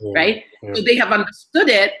 right? Yeah. So they have understood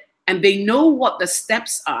it and they know what the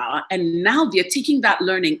steps are. And now they're taking that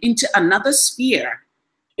learning into another sphere.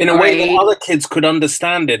 In a way that other kids could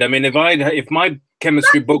understand it. I mean, if my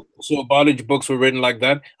chemistry books or biology books were written like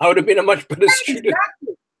that, I would have been a much better student.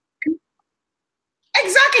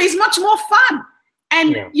 Exactly. It's much more fun.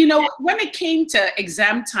 And, you know, when it came to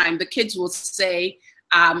exam time, the kids will say,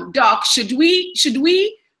 Doc, should we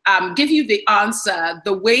give you the answer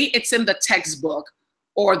the way it's in the textbook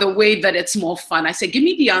or the way that it's more fun? I say, give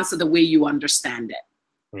me the answer the way you understand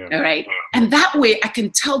it. All right. And that way I can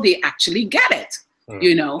tell they actually get it,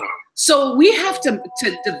 you know. So we have to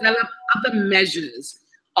develop other measures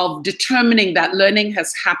of determining that learning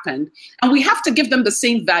has happened. And we have to give them the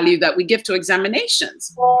same value that we give to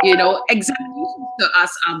examinations. You know, examinations to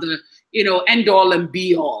us are the, you know, end all and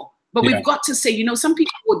be all. But we've got to say, you know, some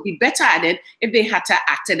people would be better at it if they had to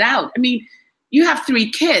act it out. I mean, you have 3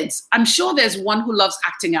 kids. I'm sure there's one who loves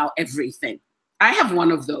acting out everything. I have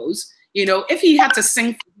one of those. You know, if he had to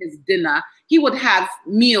sing for his dinner, he would have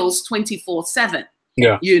meals 24/7.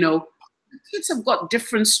 Yeah. You know, kids have got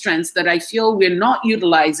different strengths that I feel we're not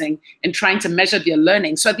utilizing in trying to measure their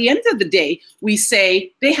learning. So at the end of the day, we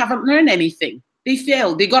say they haven't learned anything. They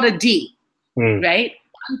failed. They got a D, right?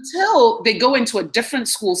 Until they go into a different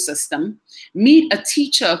school system, meet a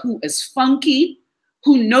teacher who is funky,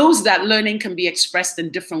 who knows that learning can be expressed in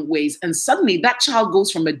different ways. And suddenly that child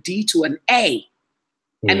goes from a D to an A.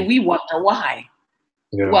 And we wonder why.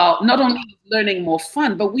 Yeah. Well, not only is learning more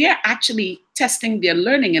fun, but we are actually testing their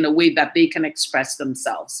learning in a way that they can express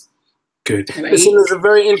themselves. Good. Right? Listen, there's a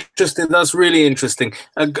very interesting, that's really interesting.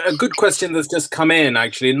 A good question that's just come in,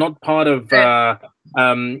 actually, not part of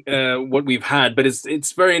what we've had, but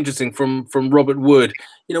it's very interesting from Robert Wood.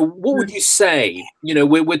 You know, what would you say? You know,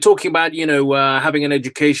 we're talking about, you know, having an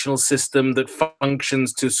educational system that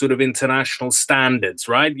functions to sort of international standards,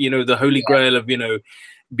 right? You know, the holy grail of, you know,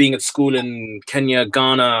 being at school in Kenya,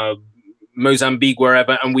 Ghana, Mozambique,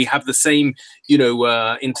 wherever, and we have the same, you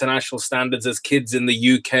know, international standards as kids in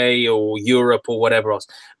the UK or Europe or whatever else.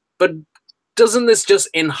 But doesn't this just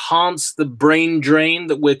enhance the brain drain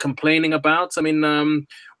that we're complaining about? I mean,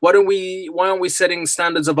 why aren't we setting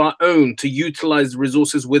standards of our own to utilize the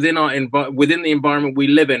resources within within the environment we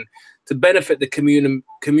live in to benefit the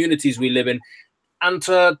communities we live in and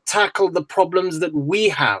to tackle the problems that we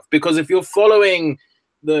have? Because if you're following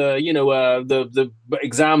the, you know, the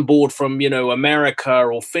exam board from, you know, America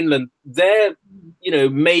or Finland, they're, you know,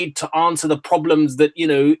 made to answer the problems that, you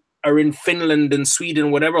know, are in Finland and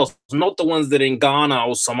Sweden, whatever else, not the ones that are in Ghana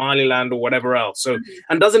or Somaliland or whatever else. So,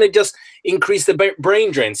 and doesn't it just increase the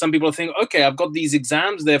brain drain? Some people think, okay, I've got these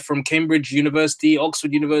exams, they're from Cambridge University,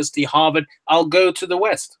 Oxford University, Harvard, I'll go to the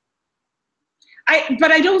West.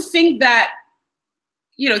 But I don't think that,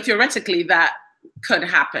 you know, theoretically that could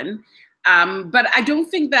happen. But I don't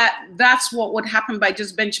think that that's what would happen by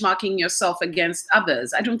just benchmarking yourself against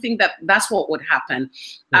others. I don't think that that's what would happen.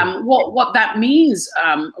 What that means,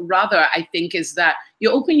 rather, I think, is that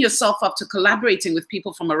you open yourself up to collaborating with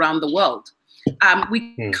people from around the world.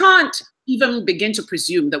 We can't even begin to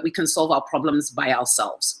presume that we can solve our problems by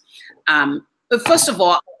ourselves. But first of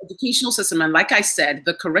all, educational system, and like I said,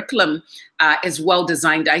 the curriculum is well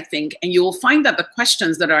designed, I think, and you will find that the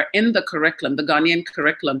questions that are in the curriculum, the Ghanaian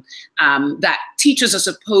curriculum, that teachers are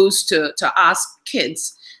supposed to ask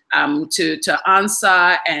kids to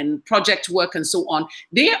answer, and project work and so on,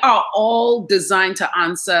 they are all designed to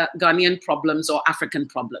answer Ghanaian problems or African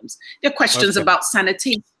problems. They're questions about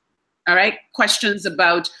sanitation. All right, questions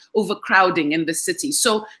about overcrowding in the city.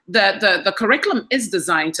 So the curriculum is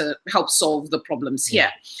designed to help solve the problems here.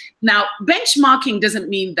 Now, benchmarking doesn't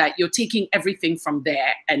mean that you're taking everything from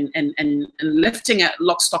there and lifting it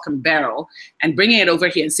lock, stock, and barrel and bringing it over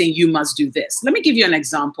here and saying you must do this. Let me give you an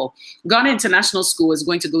example. Ghana International School is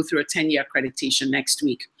going to go through a 10-year accreditation next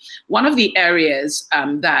week. One of the areas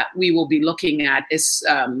that we will be looking at is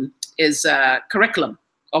curriculum,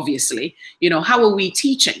 obviously. You know, how are we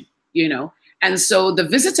teaching? You know, and so the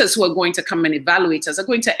visitors who are going to come and evaluate us are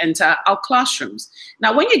going to enter our classrooms.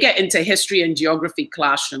 Now, when you get into history and geography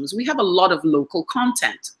classrooms, we have a lot of local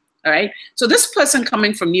content. All right. So this person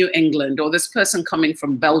coming from New England or this person coming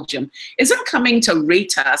from Belgium isn't coming to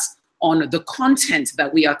rate us on the content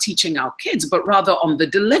that we are teaching our kids, but rather on the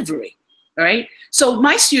delivery. All right. So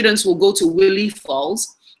my students will go to Willie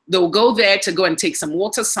Falls. They'll go there to go and take some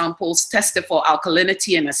water samples, test it for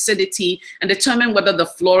alkalinity and acidity, and determine whether the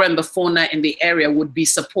flora and the fauna in the area would be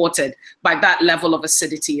supported by that level of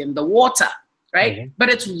acidity in the water, right? But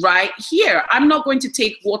it's right here. I'm not going to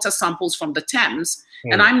take water samples from the Thames,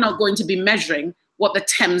 and I'm not going to be measuring what the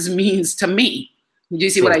Thames means to me. Do you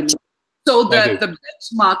see what I mean? So the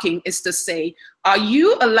benchmarking is to say, are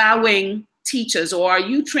you allowing teachers or are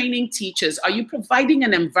you training teachers? Are you providing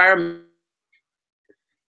an environment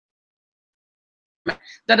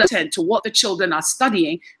that attend to what the children are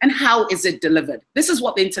studying and how is it delivered? This is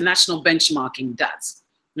what the international benchmarking does,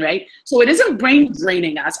 right? So it isn't brain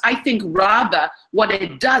draining us. I think rather what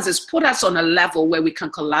it does is put us on a level where we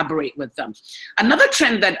can collaborate with them. Another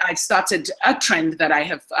trend that I have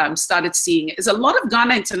started seeing is a lot of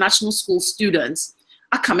Ghana International School students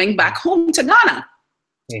are coming back home to Ghana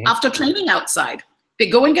after training outside.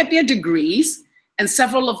 They go and get their degrees, and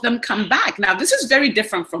several of them come back. Now, this is very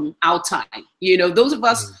different from our time. You know, those of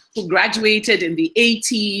us who graduated in the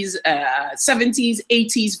 80s, 70s,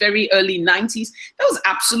 80s, very early 90s, there was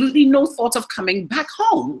absolutely no thought of coming back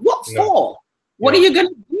home. What for? What are you going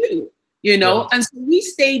to do? You know, and so we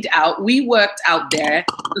stayed out, we worked out there.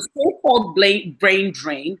 The so-called brain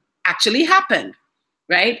drain actually happened,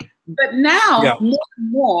 right? But now, more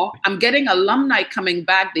and more, I'm getting alumni coming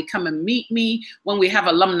back. They come and meet me when we have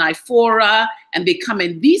alumni fora, and they come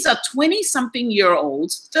in. These are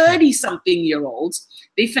 20-something-year-olds, 30-something-year-olds.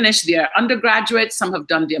 They finished their undergraduate. Some have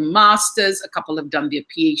done their masters. A couple have done their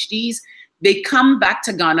PhDs. They come back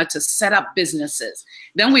to Ghana to set up businesses.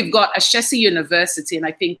 Then we've got Ashesi University, and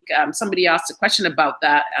I think somebody asked a question about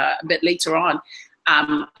that a bit later on,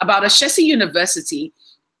 about Ashesi University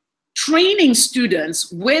training students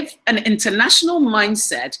with an international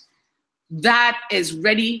mindset that is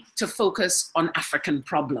ready to focus on African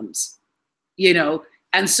problems, you know.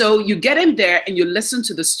 And so you get in there and you listen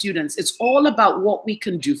to the students. It's all about what we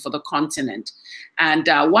can do for the continent. And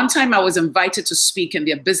one time I was invited to speak in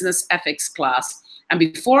their business ethics class. And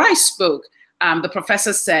before I spoke, the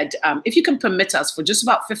professor said, if you can permit us for just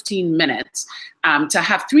about 15 minutes to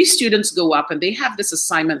have 3 students go up, and they have this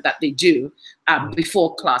assignment that they do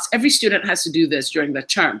before class. Every student has to do this during the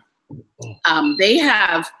term. They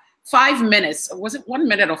have 5 minutes, was it 1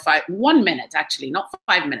 minute or 5? 1 minute, actually, not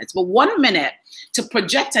 5 minutes, but 1 minute to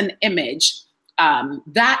project an image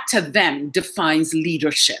that to them defines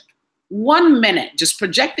leadership. 1 minute, just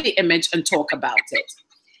project the image and talk about it.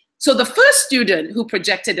 So the first student who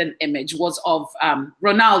projected an image was of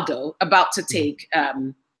Ronaldo about to take,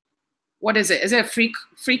 what is it? Is it a free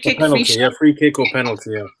kick? Penalty, free kick or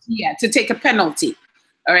penalty, Yeah, to take a penalty.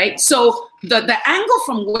 All right. So the angle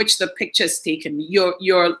from which the picture is taken,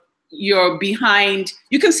 you're behind,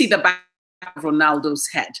 you can see the back of Ronaldo's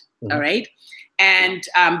head. All right. And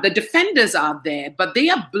the defenders are there, but they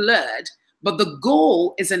are blurred. But the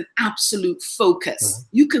goal is an absolute focus.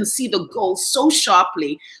 You can see the goal so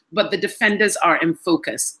sharply, but the defenders are in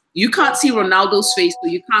focus. You can't see Ronaldo's face, so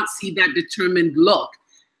you can't see that determined look.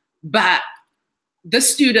 But the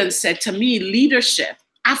student said to me, leadership,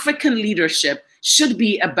 African leadership, should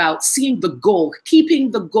be about seeing the goal, keeping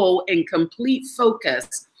the goal in complete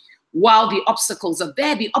focus while the obstacles are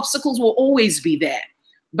there. The obstacles will always be there,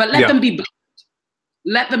 but let them be blurred.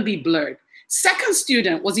 Let them be blurred. Second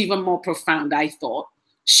student was even more profound, I thought.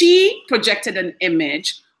 She projected an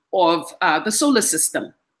image of the solar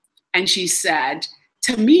system. And she said,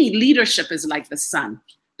 to me, leadership is like the sun.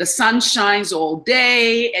 The sun shines all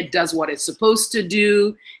day. It does what it's supposed to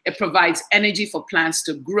do. It provides energy for plants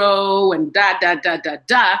to grow and da, da, da, da,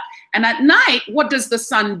 da. And at night, what does the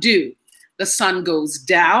sun do? The sun goes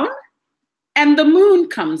down and the moon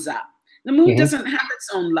comes up. The moon doesn't have its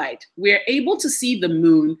own light. We're able to see the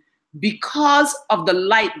moon because of the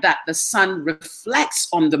light that the sun reflects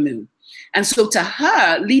on the moon. And so to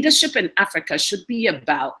her, leadership in Africa should be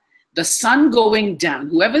about the sun going down.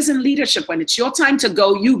 Whoever's in leadership, when it's your time to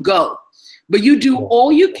go, you go. But you do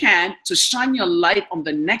all you can to shine your light on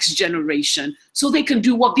the next generation so they can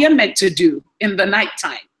do what they're meant to do in the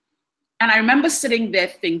nighttime. And I remember sitting there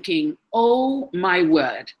thinking, oh my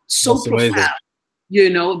word, so That's profound. amazing. You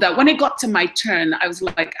know, that when it got to my turn, I was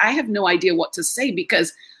like, I have no idea what to say,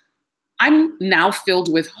 because I'm now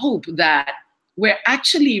filled with hope that we're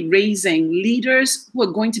actually raising leaders who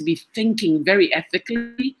are going to be thinking very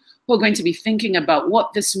ethically, who are going to be thinking about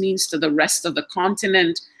what this means to the rest of the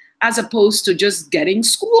continent, as opposed to just getting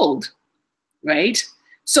schooled, right?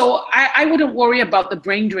 So I wouldn't worry about the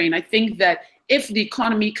brain drain. I think that if the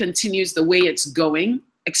economy continues the way it's going,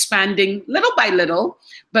 expanding little by little,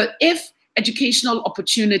 but if educational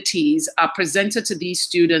opportunities are presented to these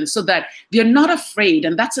students so that they're not afraid.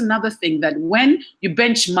 And that's another thing, that when you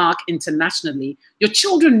benchmark internationally, your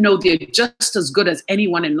children know they're just as good as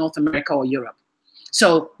anyone in North America or Europe.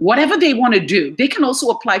 So whatever they want to do, they can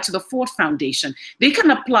also apply to the Ford Foundation. They can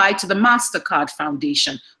apply to the MasterCard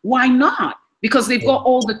Foundation. Why not? Because they've got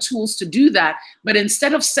all the tools to do that. But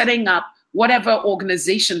instead of setting up whatever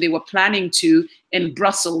organization they were planning to in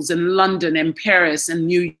Brussels, in London, in Paris, in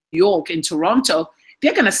New York, in Toronto,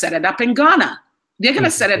 they're going to set it up in Ghana. They're going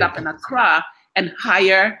to set it up in Accra and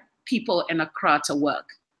hire people in Accra to work.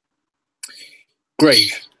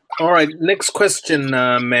 Great. All right. Next question,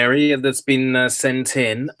 Mary, that's been sent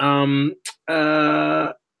in. Again,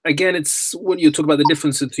 it's when you talk about the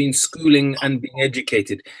difference between schooling and being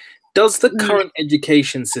educated. Does the current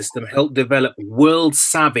education system help develop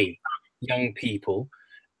world-savvy young people?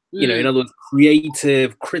 You know, in other words,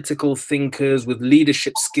 creative, critical thinkers with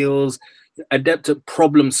leadership skills, adept at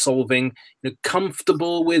problem solving, you know,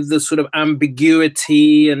 comfortable with the sort of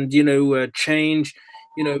ambiguity and, you know, change.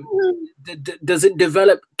 You know, does it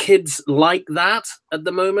develop kids like that at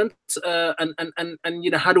the moment? And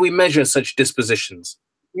you know, how do we measure such dispositions?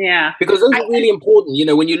 Yeah, because those are really important. You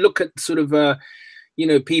know, when you look at sort of you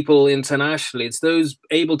know, people internationally, it's those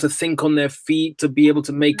able to think on their feet, to be able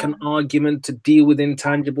to make an argument, to deal with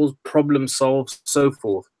intangibles, problem solve, so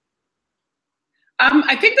forth.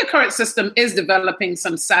 I think the current system is developing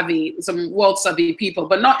some world savvy people,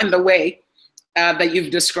 but not in the way that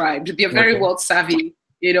you've described. They're very world savvy,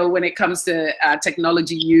 you know, when it comes to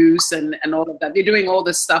technology use and all of that. They're doing all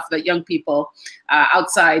the stuff that young people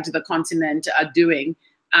outside the continent are doing.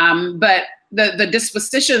 But the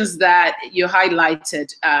dispositions that you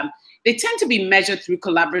highlighted, they tend to be measured through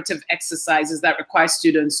collaborative exercises that require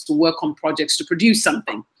students to work on projects to produce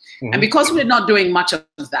something. And because we're not doing much of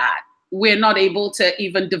that, we're not able to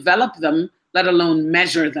even develop them, let alone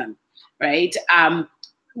measure them, right?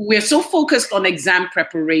 We're so focused on exam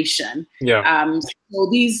preparation. So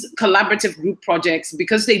these collaborative group projects,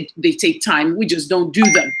 because they take time, we just don't do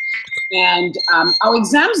them. And our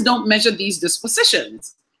exams don't measure these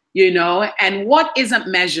dispositions, you know, and what isn't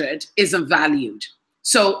measured isn't valued.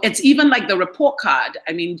 So it's even like the report card.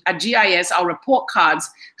 I mean, at GIS, our report cards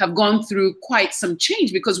have gone through quite some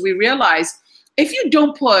change, because we realize if you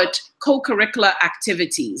don't put co-curricular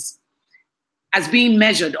activities as being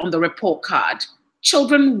measured on the report card,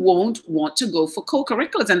 children won't want to go for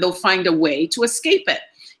co-curriculars, and they'll find a way to escape it.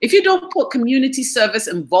 If you don't put community service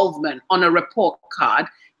involvement on a report card,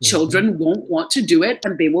 children won't want to do it,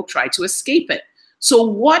 and they will try to escape it. So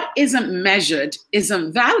what isn't measured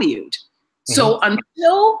isn't valued. So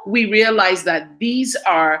until we realize that these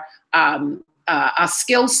are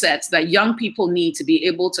skill sets that young people need to be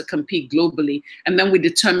able to compete globally, and then we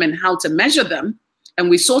determine how to measure them, and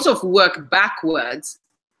we sort of work backwards,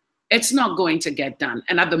 it's not going to get done.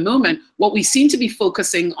 And at the moment, what we seem to be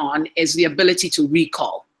focusing on is the ability to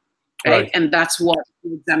recall, right? And that's what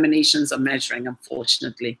examinations are measuring,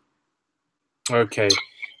 unfortunately. Okay.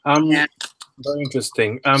 Very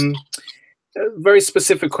interesting. A very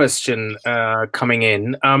specific question coming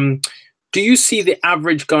in. Do you see the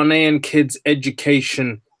average Ghanaian kid's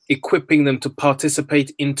education equipping them to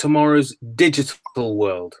participate in tomorrow's digital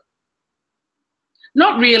world?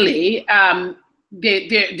 Not really.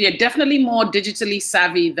 They're definitely more digitally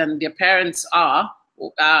savvy than their parents are.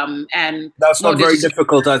 And that's not very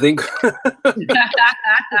difficult, I think.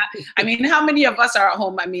 I mean, how many of us are at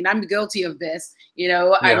home? I mean, I'm guilty of this. You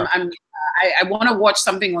know, I want to watch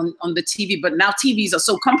something on the TV, but now TVs are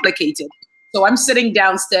so complicated. So I'm sitting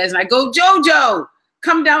downstairs and I go, Jojo,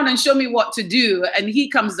 come down and show me what to do. And he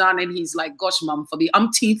comes down and he's like, gosh, mom, for the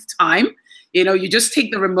umpteenth time, you know, you just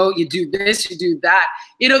take the remote, you do this, you do that.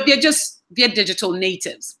 You know, they're digital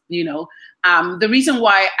natives, you know. The reason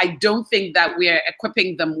why I don't think that we're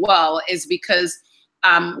equipping them well is because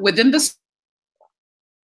within the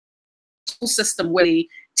school system, where they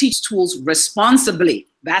teach tools responsibly,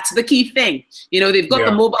 That's the key thing. You know, they've got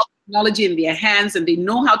the mobile technology in their hands and they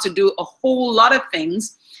know how to do a whole lot of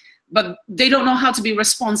things, but they don't know how to be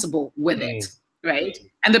responsible with it, right?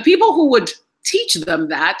 And the people who would teach them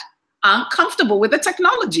that aren't comfortable with the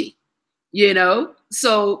technology, you know?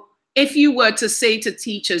 So if you were to say to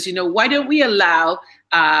teachers, you know, why don't we allow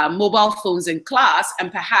mobile phones in class,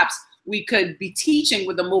 and perhaps we could be teaching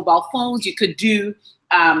with the mobile phones. You could do,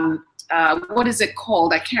 what is it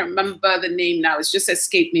called? I can't remember the name now. It's just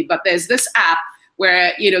escaped me. But there's this app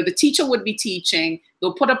where, you know, the teacher would be teaching.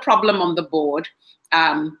 They'll put a problem on the board.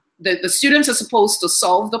 The students are supposed to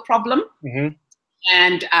solve the problem.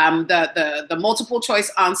 And the multiple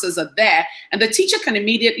choice answers are there. And the teacher can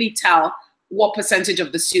immediately tell what percentage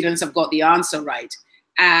of the students have got the answer right.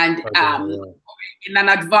 And in an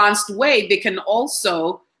advanced way, they can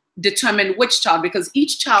also determine which child, because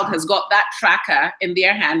each child has got that tracker in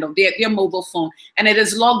their hand of their mobile phone, and it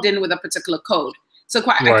is logged in with a particular code. So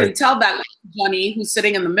I can tell that, like, Johnny, who's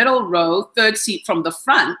sitting in the middle row, third seat from the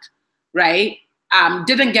front, right,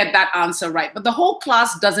 didn't get that answer right. But the whole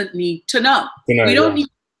class doesn't need to know. We don't need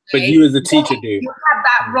to say, but you as a teacher do. You have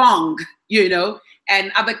that wrong, you know,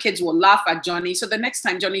 and other kids will laugh at Johnny. So the next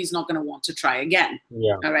time, Johnny is not going to want to try again.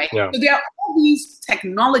 All right. So there are all these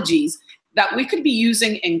technologies that we could be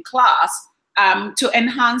using in class to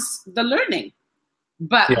enhance the learning.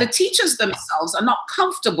 But the teachers themselves are not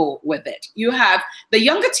comfortable with it. You have the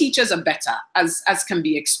younger teachers are better, as can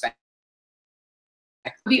be expected.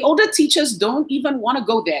 The older teachers don't even want to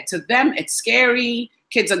go there. To them, it's scary.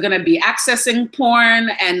 Kids are going to be accessing porn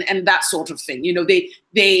and that sort of thing. You know,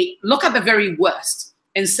 they look at the very worst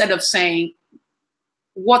instead of saying,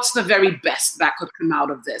 what's the very best that could come out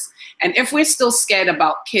of this? And if we're still scared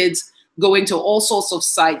about kids going to all sorts of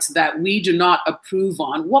sites that we do not approve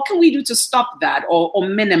on, what can we do to stop that or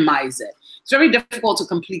minimize it? It's very difficult to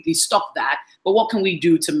completely stop that, but what can we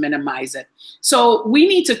do to minimize it? So we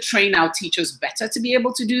need to train our teachers better to be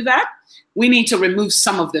able to do that. We need to remove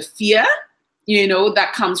some of the fear, you know,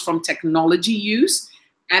 that comes from technology use.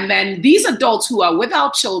 And then these adults who are with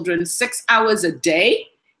our children 6 hours a day,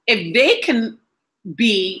 if they can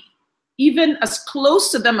be even as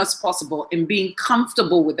close to them as possible in being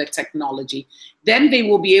comfortable with the technology, then they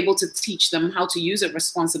will be able to teach them how to use it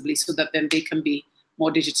responsibly so that then they can be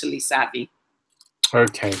more digitally savvy.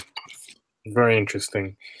 Okay, very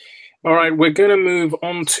interesting. All right, we're going to move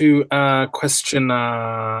on to a question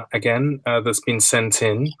again that's been sent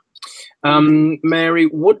in. Mary,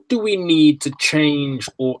 what do we need to change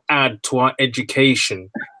or add to our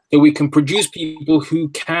education so we can produce people who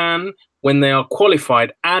can, when they are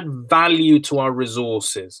qualified, add value to our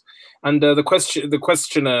resources? And the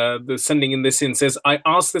questioner sending in this in says, I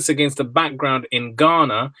ask this against a background in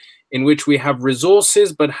Ghana in which we have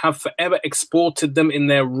resources but have forever exported them in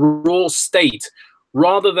their raw state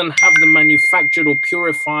rather than have them manufactured or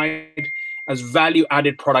purified as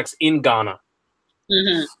value-added products in Ghana.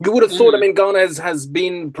 You would have thought, I mean, Ghana has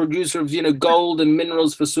been producer of, you know, gold and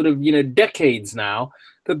minerals for sort of, you know, decades now,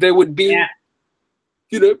 that there would be,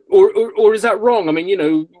 you know, or is that wrong? I mean, you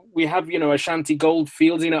know, we have, you know, Ashanti gold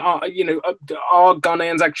fields, you know, are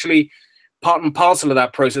Ghanaians actually part and parcel of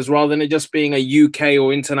that process rather than it just being a UK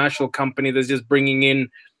or international company that's just bringing in,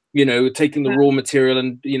 you know, taking the raw material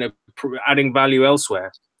and, you know, adding value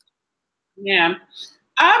elsewhere? Yeah.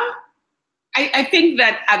 I think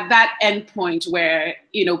that at that end point where,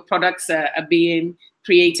 you know, products are being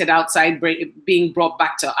created outside, being brought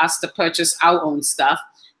back to us to purchase our own stuff,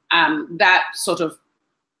 that sort of,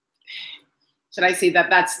 should I say that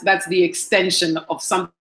that's the extension of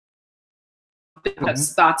something that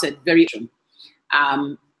started very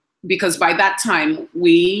because by that time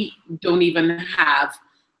we don't even have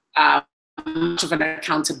much of an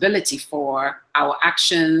accountability for our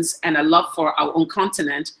actions and a love for our own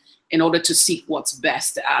continent in order to seek what's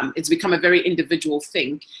best. It's become a very individual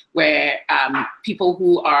thing where people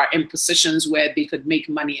who are in positions where they could make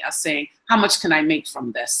money are saying, how much can I make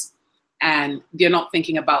from this? And they're not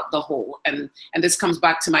thinking about the whole. And this comes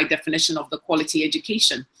back to my definition of the quality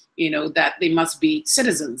education, you know, that they must be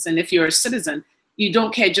citizens. And if you're a citizen, you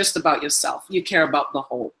don't care just about yourself, you care about the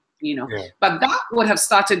whole, you know. But that would have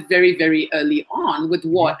started very, very early on with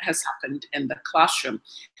what has happened in the classroom.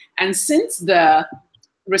 And since the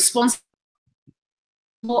responsible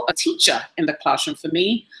a teacher in the classroom, for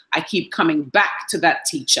me, I keep coming back to that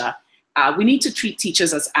teacher. We need to treat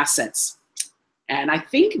teachers as assets. And I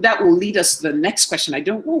think that will lead us to the next question. I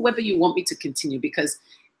don't know whether you want me to continue, because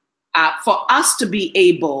for us to be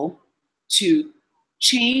able to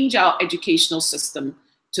change our educational system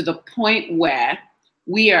to the point where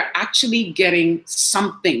we are actually getting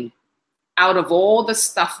something out of all the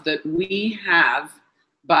stuff that we have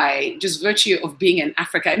by just virtue of being in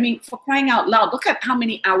Africa. I mean, for crying out loud, look at how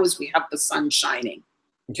many hours we have the sun shining.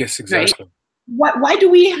 Yes, exactly. Right? Why do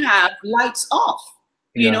we have lights off?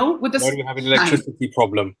 You know, with the why do we have an electricity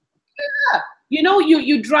problem? Yeah. You know,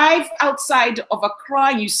 you drive outside of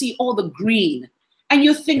Accra, you see all the green, and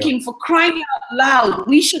you're thinking, for crying out loud,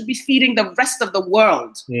 we should be feeding the rest of the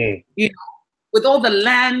world. You know, with all the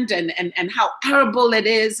land and how arable it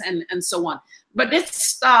is and so on. But it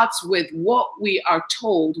starts with what we are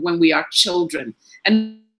told when we are children.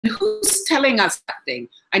 And who's telling us that thing?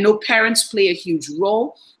 I know parents play a huge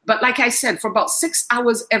role, but like I said, for about 6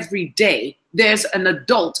 hours every day, there's an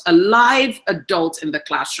adult, a live adult in the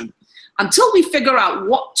classroom. Until we figure out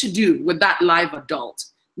what to do with that live adult,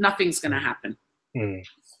 nothing's going to happen.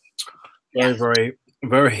 Very, very,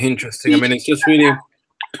 very interesting. I mean, it's just really,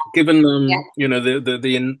 given you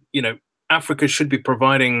know, Africa should be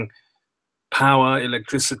providing power,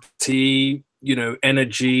 electricity, you know,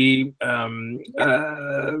 energy,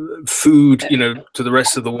 food, you know, to the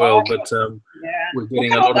rest of the world. But we're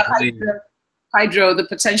getting a lot of the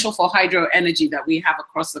potential for hydro energy that we have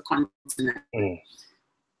across the continent.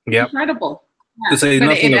 Yeah, incredible. To say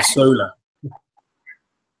nothing of solar.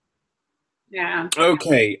 Yeah.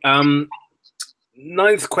 Okay.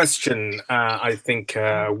 Ninth question. I think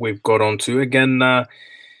we've got onto again.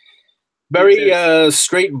 Very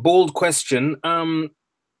straight, bold question.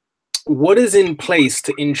 What is in place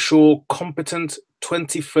to ensure competent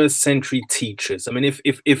 21st century teachers? I mean,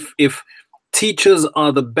 if teachers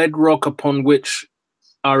are the bedrock upon which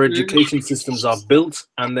our education systems are built,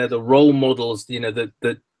 and they're the role models, you know,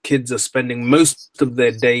 that kids are spending most of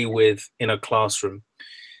their day with in a classroom,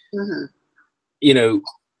 you know,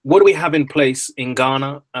 what do we have in place in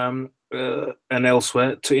Ghana and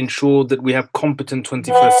elsewhere to ensure that we have competent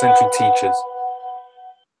 21st century teachers?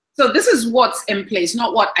 So this is what's in place,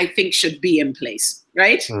 not what I think should be in place,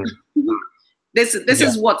 right? This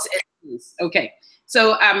is what's in place. Okay.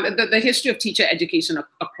 So the history of teacher education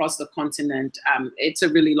across the continent, it's a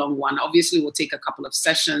really long one. Obviously, we'll take a couple of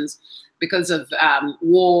sessions because of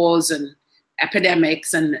wars and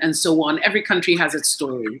epidemics and so on. Every country has its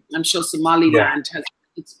story. I'm sure Somaliland has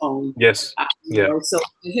its own. Yes. So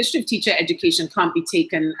the history of teacher education can't be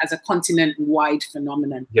taken as a continent-wide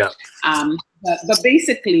phenomenon. But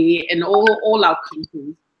basically, in all our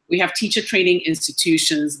countries, we have teacher training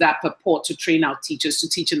institutions that purport to train our teachers to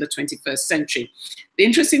teach in the 21st century. The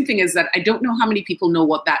interesting thing is that I don't know how many people know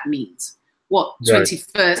what that means, what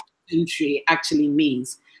 21st century actually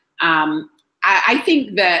means. I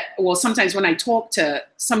think that, well, sometimes when I talk to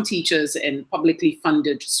some teachers in publicly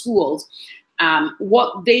funded schools,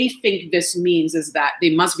 what they think this means is that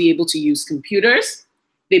they must be able to use computers,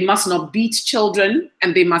 they must not beat children,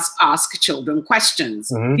 and they must ask children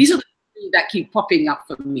questions. These are the things that keep popping up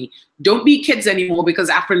for me. Don't beat kids anymore because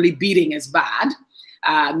apparently beating is bad.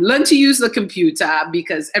 Learn to use the computer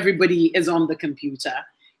because everybody is on the computer.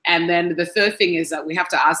 And then the third thing is that we have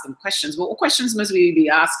to ask them questions. But what questions must we be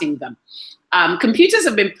asking them? Computers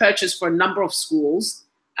have been purchased for a number of schools.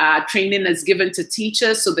 Training is given to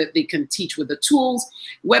teachers so that they can teach with the tools.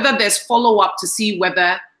 Whether there's follow-up to see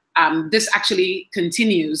whether this actually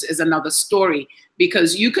continues is another story,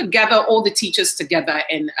 because you could gather all the teachers together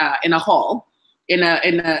in a hall, in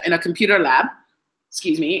a computer lab,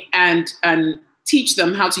 excuse me, and teach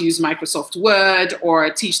them how to use Microsoft Word, or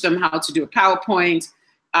teach them how to do a PowerPoint,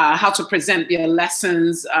 how to present their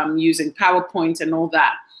lessons using PowerPoint and all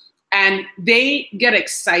that. And they get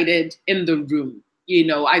excited in the room. You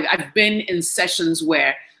know, I've been in sessions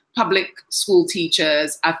where public school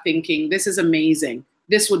teachers are thinking, this is amazing.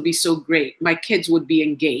 This would be so great. My kids would be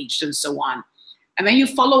engaged and so on. And then you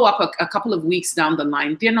follow up a couple of weeks down the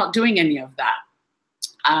line, they're not doing any of that.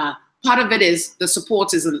 Part of it is the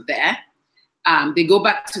support isn't there. They go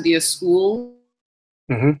back to their school.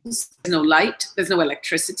 There's no light, there's no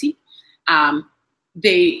electricity.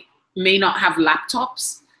 They may not have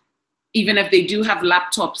laptops. Even if they do have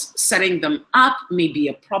laptops, setting them up may be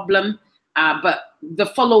a problem, but the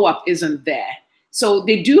follow-up isn't there. So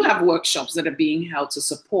they do have workshops that are being held to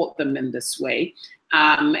support them in this way.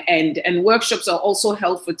 And workshops are also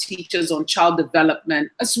held for teachers on child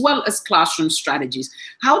development, as well as classroom strategies.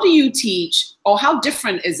 How do you teach, or how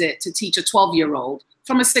different is it to teach a 12-year-old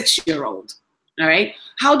from a 6-year-old? All right.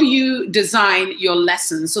 How do you design your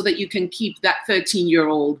lessons so that you can keep that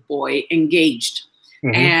 13-year-old boy engaged?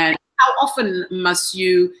 And how often must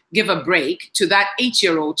you give a break to that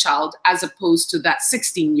 8-year-old child as opposed to that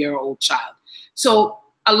 16-year-old child? So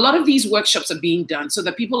a lot of these workshops are being done so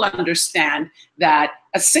that people understand that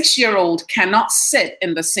a 6-year-old cannot sit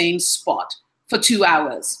in the same spot for 2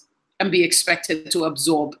 hours and be expected to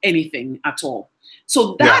absorb anything at all.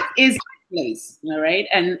 So that is place, all right?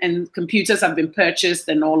 And computers have been purchased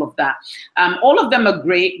and all of that. All of them are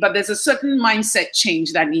great, but there's a certain mindset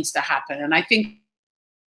change that needs to happen. And I think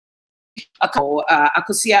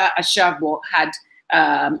Akosia Ashabo had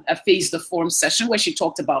a Face the Form session where she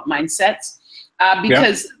talked about mindsets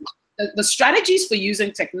because the strategies for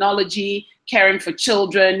using technology, caring for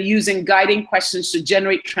children, using guiding questions to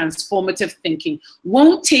generate transformative thinking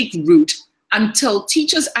won't take root until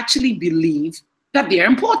teachers actually believe that they're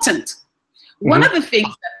important. One of the things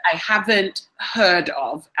that I haven't heard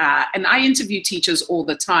of, and I interview teachers all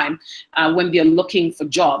the time when they're looking for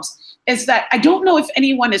jobs, is that I don't know if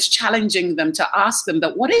anyone is challenging them to ask them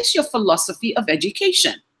that, what is your philosophy of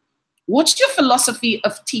education? What's your philosophy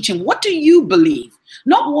of teaching? What do you believe?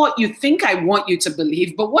 Not what you think I want you to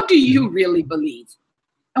believe, but what do you really believe?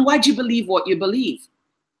 And why do you believe what you believe?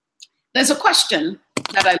 There's a question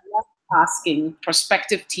that I love asking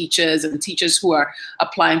prospective teachers and teachers who are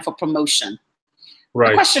applying for promotion. Right.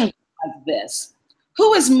 The question is like this: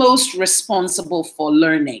 who is most responsible for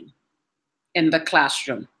learning in the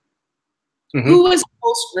classroom? Who is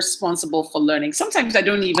most responsible for learning? Sometimes I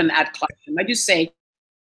don't even add classroom. I just say,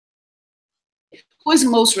 who is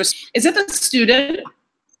most responsible? Is it the student?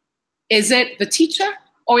 Is it the teacher?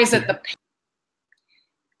 Or is it the parent?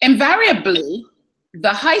 Invariably,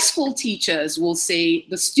 the high school teachers will say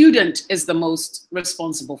the student is the most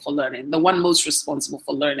responsible for learning, the one most responsible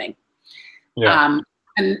for learning.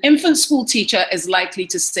 An infant school teacher is likely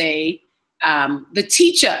to say the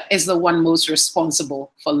teacher is the one most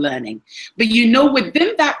responsible for learning. But you know,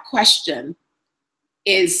 within that question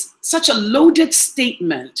is such a loaded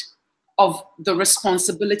statement of the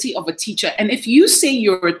responsibility of a teacher. And if you say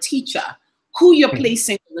you're a teacher, who you're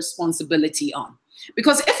placing the responsibility on?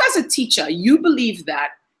 Because if as a teacher, you believe that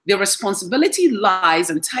the responsibility lies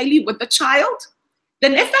entirely with the child,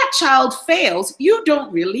 then if that child fails, you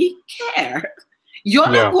don't really care. You're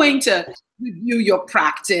not going to review your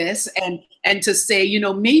practice and to say, you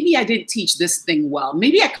know, maybe I didn't teach this thing well.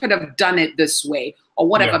 Maybe I could have done it this way or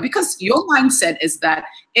whatever, because your mindset is that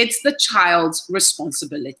it's the child's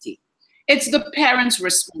responsibility. It's the parent's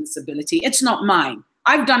responsibility. It's not mine.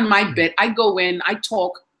 I've done my bit. I go in, I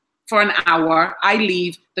talk for an hour, I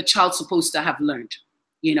leave, the child's supposed to have learned,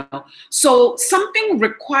 you know. So something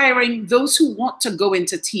requiring those who want to go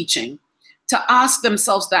into teaching to ask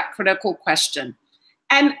themselves that critical question.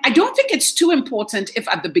 And I don't think it's too important if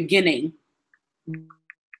at the beginning,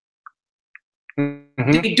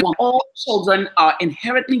 all children are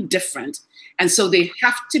inherently different, and so they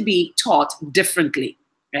have to be taught differently,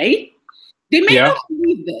 right? They may not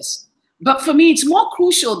believe this, but for me, it's more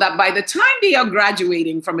crucial that by the time they are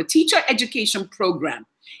graduating from a teacher education program,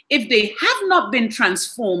 if they have not been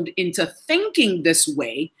transformed into thinking this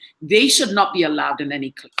way, they should not be allowed in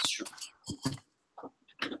any classroom.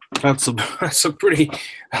 That's a pretty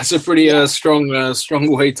strong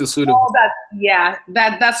way to sort of.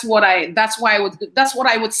 That's what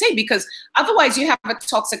I would say, because otherwise you have a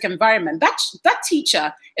toxic environment. That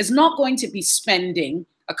teacher is not going to be spending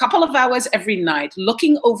a couple of hours every night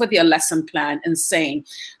looking over their lesson plan and saying,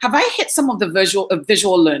 have I hit some of the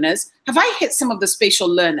visual learners? Have I hit some of the spatial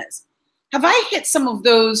learners? Have I hit some of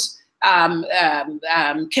those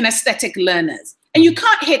kinesthetic learners? And you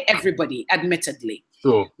can't hit everybody, admittedly.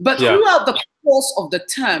 Sure. But throughout the course of the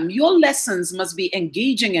term, your lessons must be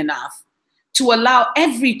engaging enough to allow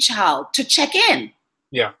every child to check in.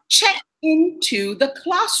 Check into the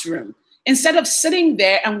classroom instead of sitting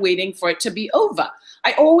there and waiting for it to be over.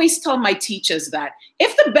 I always tell my teachers that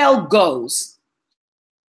if the bell goes,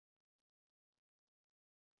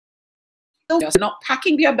 you're not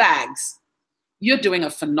packing your bags, you're doing a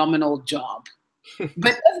phenomenal job.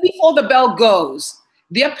 But if before the bell goes,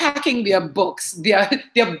 they're packing their books. Their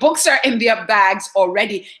books are in their bags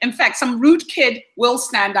already. In fact, some rude kid will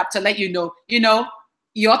stand up to let you know,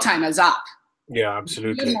 your time is up. Yeah,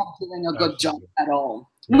 absolutely. You're not doing a good job at all.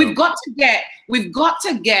 No. We've got to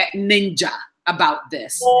get ninja about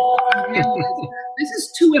this. This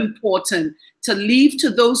is too important to leave to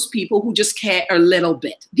those people who just care a little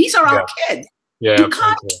bit. These are our kids. You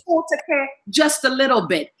can't afford to care just a little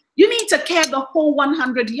bit. You need to care the whole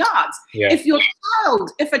 100 yards.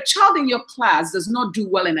 If a child in your class does not do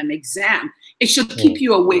well in an exam, it should keep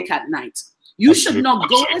you awake at night. You should not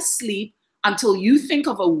go to sleep until you think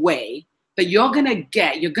of a way that you're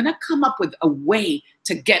gonna come up with a way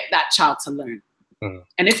to get that child to learn.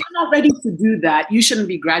 And if you're not ready to do that, you shouldn't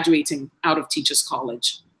be graduating out of Teachers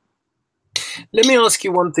College. Let me ask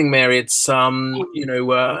you one thing, Mary. It's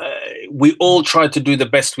we all try to do the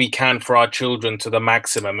best we can for our children to the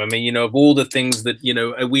maximum. I mean, of all the things that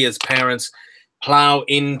we as parents plow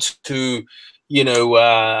into, you know,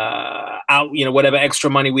 out, you know, whatever extra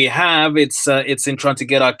money we have, it's in trying to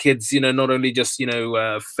get our kids, you know, not only just, you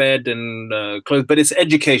know, fed and clothed, but it's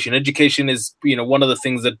education. Education is, you know, one of the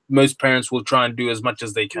things that most parents will try and do as much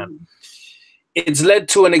as they can. It's led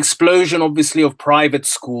to an explosion, obviously, of private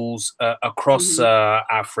schools across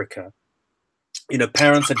Africa. You know,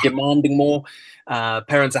 parents are demanding more.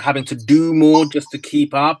 Parents are having to do more just to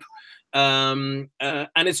keep up. And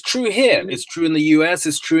it's true here. It's true in the US.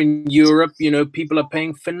 It's true in Europe. You know, people are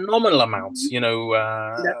paying phenomenal amounts, you know,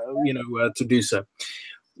 to do so.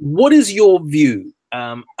 What is your view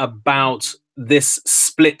about this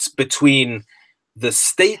split between the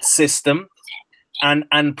state system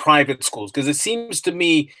and private schools? Because it seems to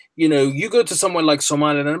me, you know, you go to somewhere like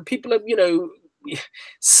Somalia and people are, you know,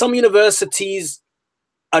 some universities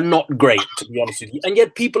are not great, to be honest with you, and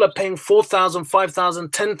yet people are paying $4,000, $5,000,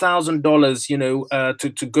 $10,000, you know,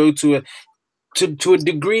 to go to a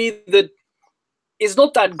degree that is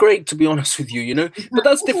not that great, to be honest with you, you know. But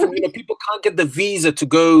that's different. You know, people can't get the visa to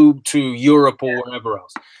go to Europe or wherever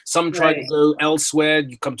else. Some try to go elsewhere.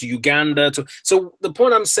 You come to Uganda. So the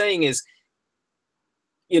point I'm saying is,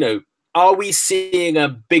 you know, are we seeing a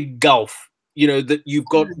big gulf? You know, that you've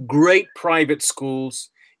got great private schools.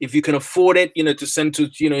 If you can afford it, you know, to send to,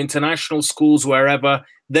 you know, international schools, wherever,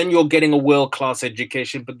 then you're getting a world-class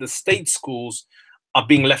education. But the state schools are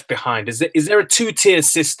being left behind. Is there a two-tier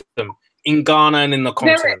system in Ghana and in the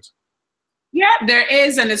continent? Yeah, there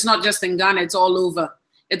is, and it's not just in Ghana. It's all over.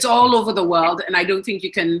 It's all over the world, and I don't think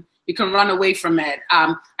you can run away from it.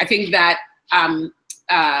 I think that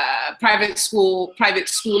private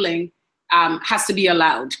schooling has to be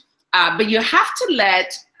allowed, but you have to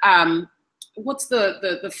let. What's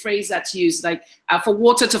the phrase that's used, like for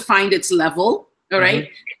water to find its level, all right?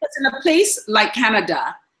 Because in a place like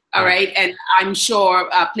Canada, all right, and I'm sure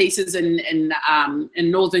places in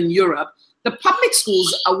Northern Europe, the public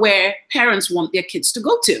schools are where parents want their kids to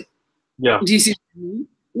go to. Yeah. Do you see?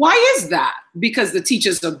 Why is that? Because the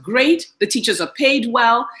teachers are great, the teachers are paid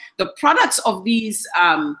well, the products of these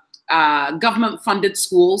government-funded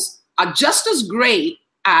schools are just as great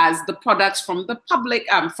as the products from the public,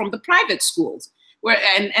 from the private schools, where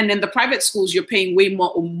and in the private schools you're paying way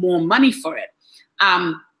more money for it.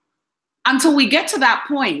 Until we get to that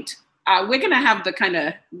point, we're going to have the kind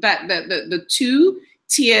of the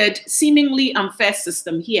two-tiered, seemingly unfair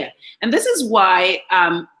system here, and this is why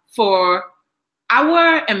for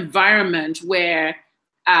our environment where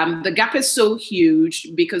the gap is so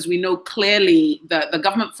huge, because we know clearly the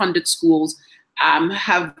government-funded schools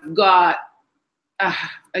have got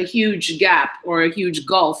a huge gap or a huge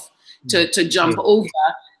gulf to jump over.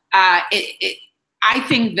 I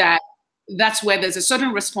think that's where there's a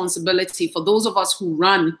certain responsibility for those of us who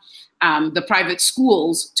run the private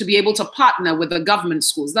schools to be able to partner with the government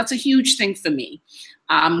schools. That's a huge thing for me.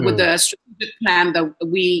 With the strategic plan that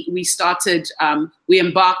we started, we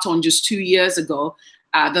embarked on just 2 years ago,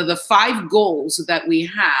 the 5 goals that we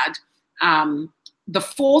had, the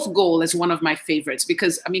 4th goal is one of my favorites,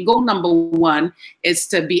 because I mean, goal number 1 is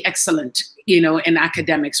to be excellent, you know, in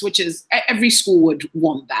academics, which is every school would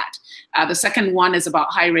want that. The second one is about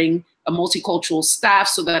hiring a multicultural staff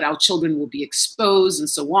so that our children will be exposed and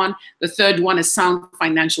so on. The third one is sound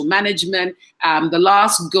financial management. The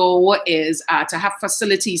last goal is to have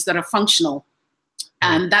facilities that are functional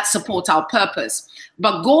and that support our purpose.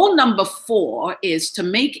 But goal number 4 is to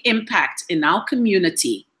make impact in our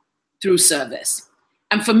community through service.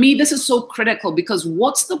 And for me, this is so critical, because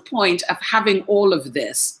what's the point of having all of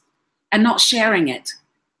this and not sharing it?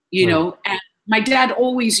 You know, and my dad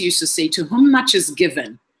always used to say, to whom much is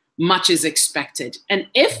given, much is expected. And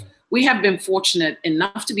if we have been fortunate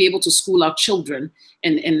enough to be able to school our children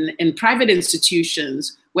in private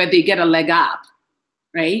institutions where they get a leg up,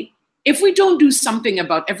 right? If we don't do something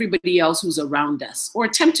about everybody else who's around us, or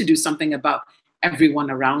attempt to do something about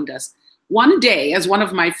everyone around us, one day, as one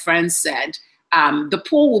of my friends said, the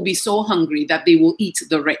poor will be so hungry that they will eat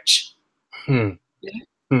the rich.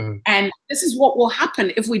 And this is what will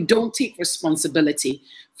happen if we don't take responsibility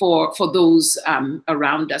for those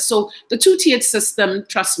around us. So the two-tiered system,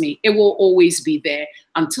 trust me, it will always be there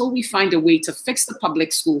until we find a way to fix the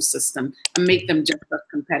public school system and make them just as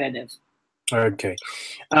competitive. Okay.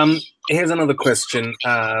 Here's another question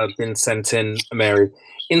been sent in, Mary.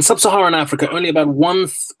 In sub-Saharan Africa, only about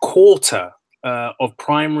 1/4 of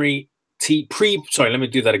primary let me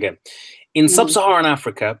do that again. In sub-Saharan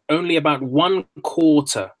Africa, only about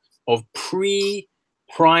 1/4 of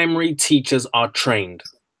pre-primary teachers are trained.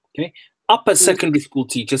 Okay, upper secondary school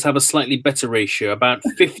teachers have a slightly better ratio. About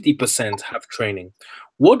 50% have training.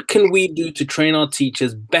 What can we do to train our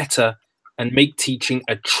teachers better and make teaching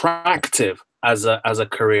attractive as a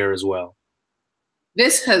career as well?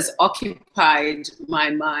 This has occupied my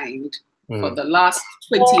mind for the last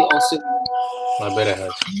 20 or so. I bet it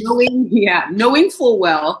has. Knowing full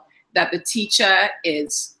well that the teacher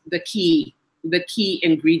is the key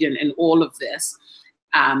ingredient in all of this.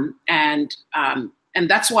 And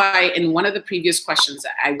that's why in one of the previous questions,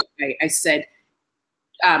 I said,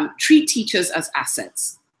 treat teachers as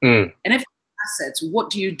assets. And if assets, what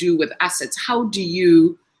do you do with assets? How do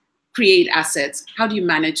you create assets? How do you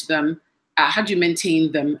manage them? How do you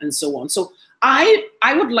maintain them, and so on? So I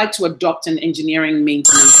would like to adopt an engineering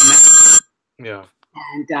maintenance method. Yeah.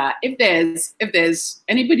 And if there's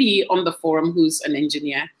anybody on the forum who's an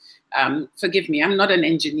engineer, forgive me, I'm not an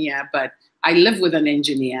engineer, but I live with an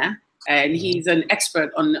engineer, and he's an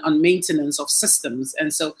expert on maintenance of systems.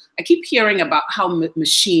 And so I keep hearing about how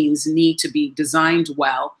machines need to be designed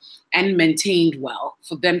well and maintained well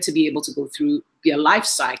for them to be able to go through their life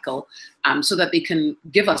cycle, so that they can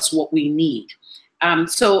give us what we need.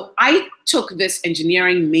 So I took this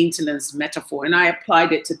engineering maintenance metaphor and I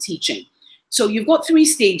applied it to teaching. So you've got 3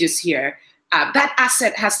 stages here. That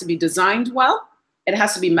asset has to be designed well, it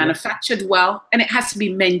has to be manufactured well, and it has to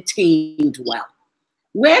be maintained well.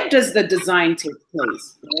 Where does the design take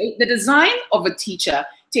place? Right? The design of a teacher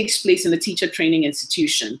takes place in a teacher training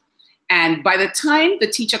institution. And by the time the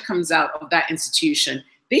teacher comes out of that institution,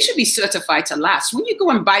 they should be certified to last. When you go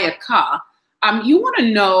and buy a car, you want to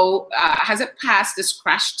know, has it passed this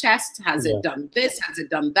crash test? Has it done this? Has it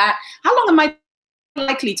done that? How long am I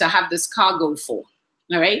likely to have this car go for?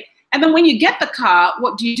 All right. And then when you get the car,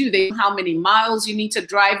 what do? They know how many miles you need to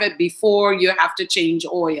drive it before you have to change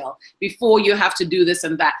oil, before you have to do this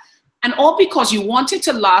and that. And all because you want it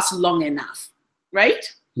to last long enough, right?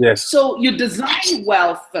 Yes. So you design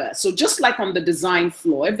well first. So just like on the design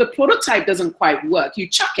floor, if the prototype doesn't quite work, you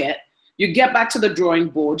chuck it, you get back to the drawing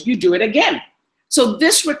board, you do it again. So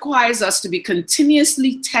this requires us to be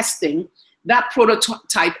continuously testing that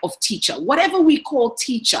prototype of teacher. Whatever we call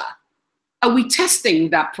teacher, are we testing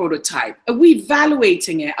that prototype? Are we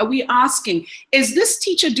evaluating it? Are we asking, is this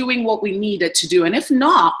teacher doing what we need it to do? And if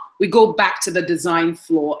not, we go back to the design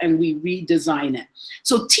floor and we redesign it.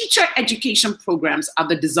 So teacher education programs are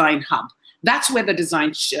the design hub. That's where the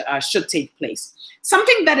design should take place.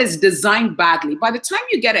 Something that is designed badly, by the time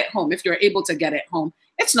you get it home, if you're able to get it home,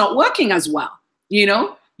 it's not working as well. You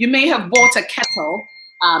know, you may have bought a kettle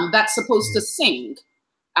that's supposed to sing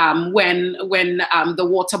when the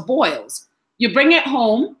water boils. You bring it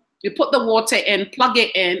home, you put the water in, plug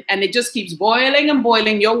it in, and it just keeps boiling and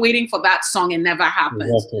boiling. You're waiting for that song, it never happens.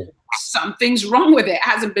 Exactly. Something's wrong with it. It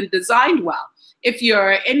hasn't been designed well. If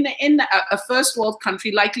you're in a first world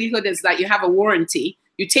country, likelihood is that you have a warranty.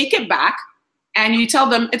 You take it back and you tell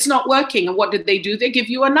them it's not working. And what did they do? They give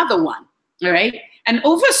you another one, all right? And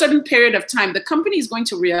over a certain period of time, the company is going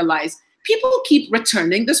to realize people keep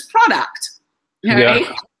returning this product, all right?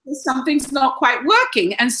 Something's not quite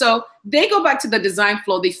working. And so they go back to the design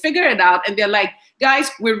floor, they figure it out, and they're like, guys,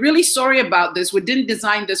 we're really sorry about this. We didn't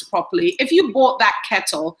design this properly. If you bought that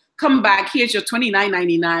kettle, come back, here's your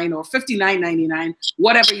 $29.99 or $59.99,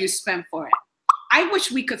 whatever you spent for it. I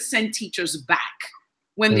wish we could send teachers back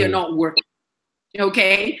when they're not working,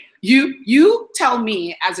 okay? You tell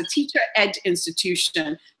me as a teacher ed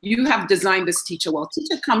institution, you have designed this teacher well.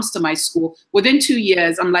 Teacher comes to my school, within 2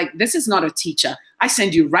 years, I'm like, this is not a teacher. I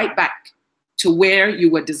send you right back to where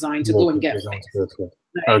you were designed to go and get fixed.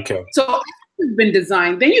 Okay. So it's been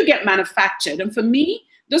designed, then you get manufactured. And for me,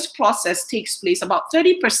 this process takes place about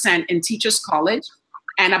 30% in teachers' college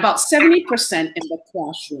and about 70% in the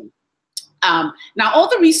classroom. Now, all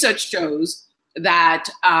the research shows that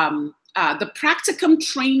the practicum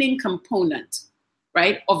training component,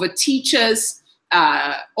 right, of a teacher's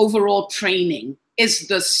overall training is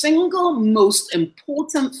the single most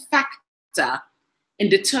important factor in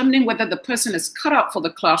determining whether the person is cut out for the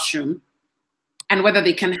classroom and whether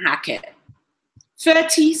they can hack it.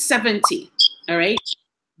 30-70, all right?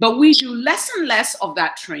 But we do less and less of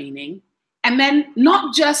that training, and then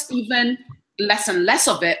not just even less and less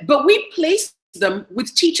of it, but we place them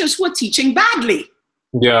with teachers who are teaching badly.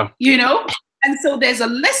 Yeah. You know? And so there's a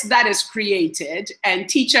list that is created, and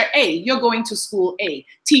teacher A, you're going to school A.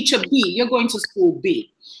 Teacher B, you're going to school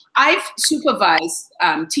B. I've supervised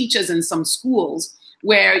teachers in some schools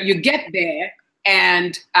where you get there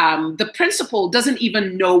and the principal doesn't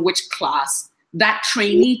even know which class that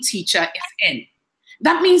trainee teacher is in.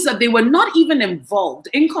 That means that they were not even involved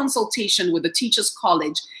in consultation with the teachers'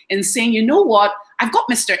 college in saying, you know what, I've got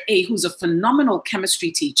Mr. A, who's a phenomenal chemistry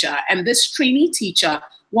teacher, and this trainee teacher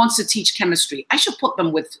wants to teach chemistry. I should put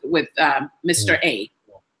them with Mr. A.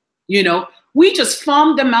 You know, We just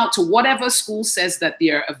farm them out to whatever school says that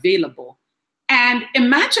they're available. And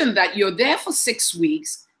imagine that you're there for 6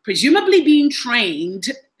 weeks, presumably being trained,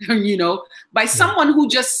 you know, by someone who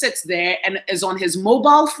just sits there and is on his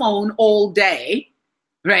mobile phone all day,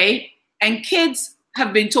 right? And kids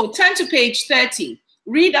have been told, turn to page 30,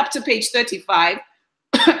 read up to page 35,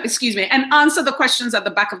 excuse me, and answer the questions at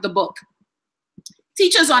the back of the book.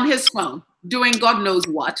 Teacher's on his phone doing God knows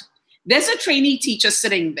what. There's a trainee teacher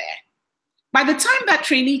sitting there. By the time that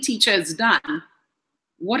trainee teacher is done,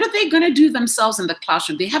 what are they going to do themselves in the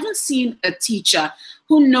classroom? They haven't seen a teacher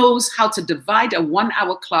who knows how to divide a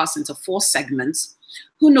 1-hour class into 4 segments,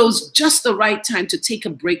 who knows just the right time to take a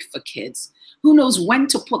break for kids, who knows when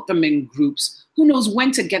to put them in groups, who knows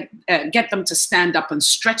when to get them to stand up and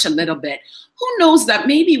stretch a little bit, who knows that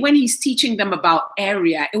maybe when he's teaching them about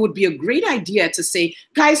area, it would be a great idea to say,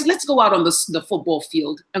 guys, let's go out on the football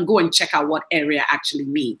field and go and check out what area actually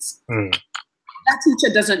means. That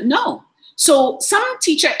teacher doesn't know. So some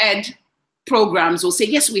teacher ed programs will say,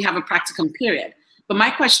 yes, we have a practicum period. But my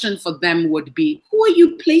question for them would be, who are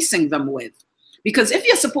you placing them with? Because if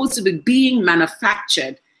you're supposed to be being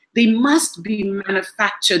manufactured, they must be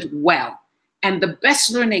manufactured well. And the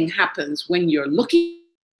best learning happens when you're looking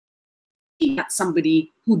at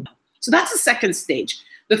somebody who. So that's the second stage.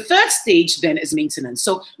 The third stage then is maintenance.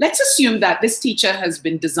 So let's assume that this teacher has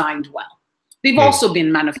been designed well. They've also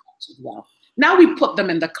been manufactured well. Now we put them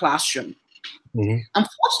in the classroom.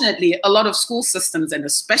 Unfortunately, a lot of school systems, and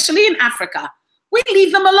especially in Africa, we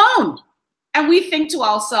leave them alone. And we think to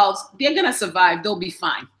ourselves, they're going to survive, they'll be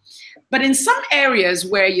fine. But in some areas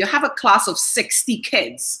where you have a class of 60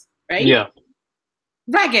 kids, right? Yeah.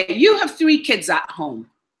 Raggy, you have 3 kids at home,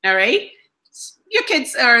 all right? Your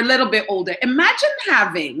kids are a little bit older. Imagine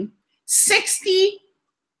having 60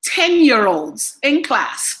 10-year-olds in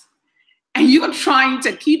class, and you're trying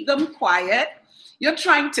to keep them quiet. You're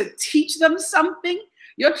trying to teach them something.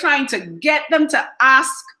 You're trying to get them to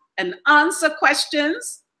ask and answer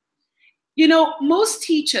questions. You know, most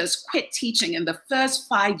teachers quit teaching in the first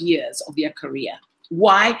 5 years of their career.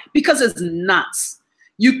 Why? Because it's nuts.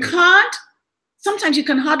 You can't, sometimes you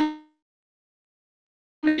can hardly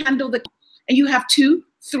handle the, and you have 2,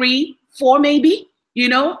 3, 4 maybe, you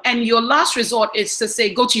know, and your last resort is to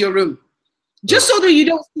say, go to your room, just so that you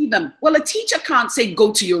don't see them. Well, a teacher can't say,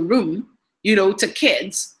 go to your room, you know, to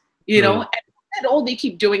kids, you know, and all they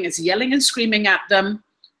keep doing is yelling and screaming at them,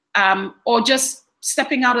 or just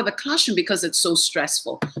stepping out of the classroom because it's so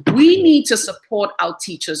stressful. We need to support our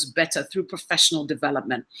teachers better through professional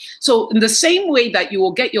development. So in the same way that you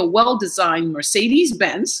will get your well-designed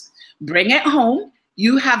Mercedes-Benz, bring it home,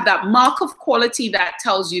 you have that mark of quality that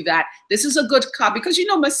tells you that this is a good car, because you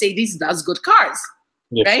know Mercedes does good cars,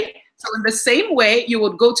 right? So in the same way, you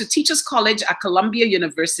would go to Teachers College at Columbia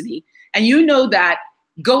University, and you know that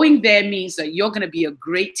going there means that you're going to be a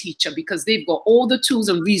great teacher because they've got all the tools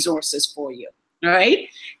and resources for you. All right.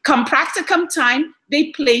 Come practicum time, they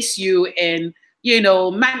place you in, you know,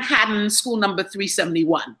 Manhattan school number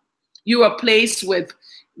 371. You are placed with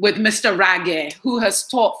Mr. Rage, who has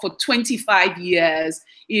taught for 25 years.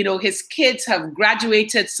 You know, his kids have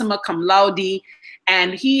graduated summa cum laude,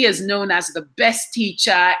 and he is known as the best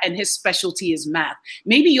teacher, and his specialty is math.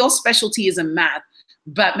 Maybe your specialty isn't math,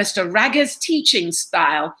 but Mr. Rage's teaching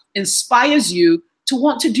style inspires you to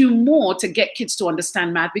want to do more to get kids to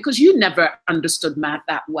understand math, because you never understood math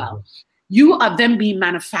that well. You are then being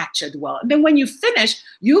manufactured well. And then when you finish,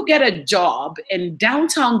 you get a job in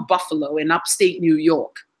downtown Buffalo in upstate New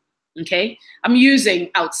York, okay? I'm using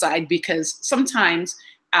outside because sometimes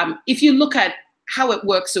if you look at how it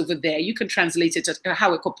works over there, you can translate it to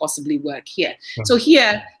how it could possibly work here. So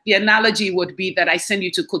here, the analogy would be that I send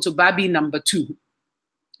you to Kotobabi number 2.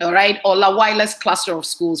 All right, or La Wireless cluster of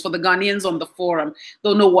schools. For the Ghanaians on the forum,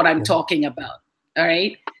 they'll know what I'm talking about. All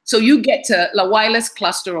right, so you get to La Wireless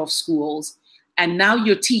cluster of schools, and now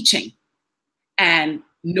you're teaching, and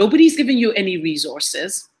nobody's giving you any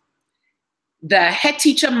resources. The head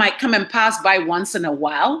teacher might come and pass by once in a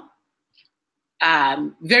while.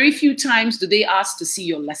 Very few times do they ask to see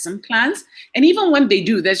your lesson plans, and even when they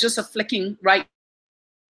do, there's just a flicking right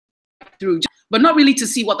through, but not really to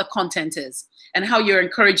see what the content is and how you're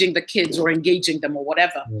encouraging the kids or engaging them or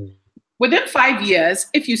whatever. Within 5 years,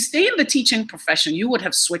 if you stay in the teaching profession, you would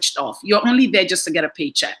have switched off. You're only there just to get a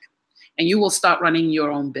paycheck, and you will start running your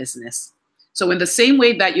own business. So in the same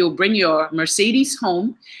way that you'll bring your Mercedes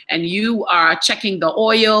home and you are checking the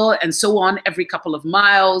oil and so on every couple of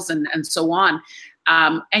miles and so on,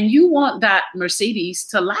 and you want that Mercedes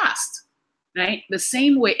to last. right? The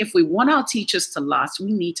same way, if we want our teachers to last,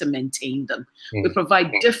 we need to maintain them. We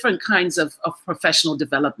provide different kinds of professional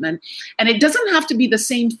development. And it doesn't have to be the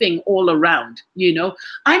same thing all around, you know.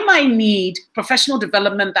 I might need professional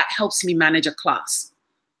development that helps me manage a class,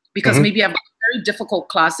 because maybe I've got a very difficult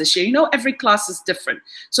class this year. You know, every class is different.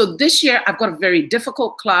 So this year, I've got a very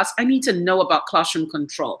difficult class. I need to know about classroom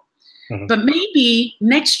control. But maybe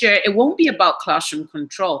next year, it won't be about classroom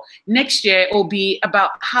control. Next year, it will be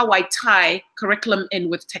about how I tie curriculum in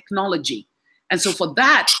with technology. And so for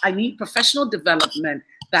that, I need professional development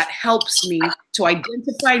that helps me to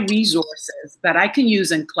identify resources that I can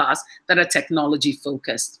use in class that are technology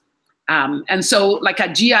focused. And so like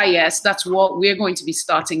at GIS, that's what we're going to be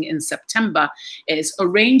starting in September, is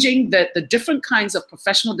arranging the different kinds of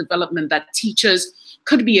professional development that teachers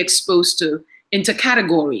could be exposed to into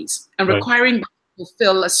categories, and requiring them to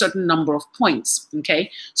fulfill a certain number of points, okay?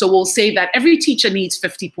 So we'll say that every teacher needs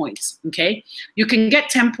 50 points, okay? You can get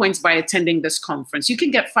 10 points by attending this conference. You can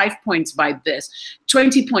get 5 points by this,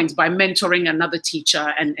 20 points by mentoring another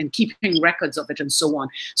teacher and keeping records of it, and so on.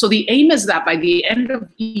 So the aim is that by the end of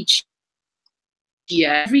each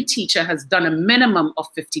year, every teacher has done a minimum of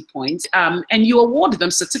 50 points, and you award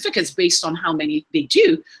them certificates based on how many they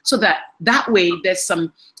do, so that way there's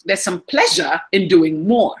some pleasure in doing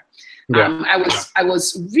more. I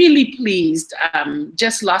was really pleased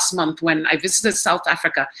just last month when I visited South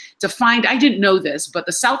Africa to find, I didn't know this, but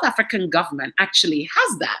the South African government actually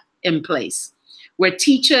has that in place, where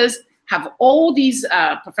teachers have all these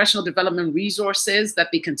professional development resources that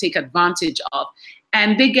they can take advantage of,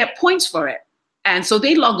 and they get points for it. And so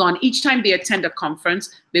they log on each time they attend a conference.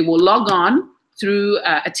 They will log on through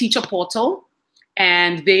a teacher portal,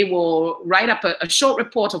 and they will write up a short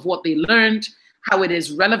report of what they learned, how it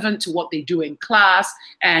is relevant to what they do in class,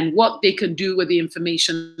 and what they can do with the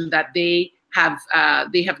information that they have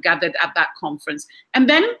gathered at that conference. And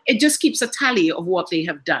then it just keeps a tally of what they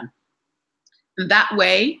have done. And that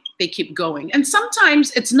way they keep going. And sometimes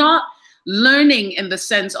it's not learning in the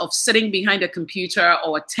sense of sitting behind a computer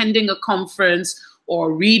or attending a conference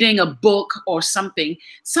or reading a book or something.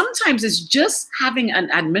 Sometimes it's just having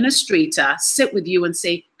an administrator sit with you and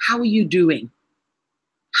say, how are you doing?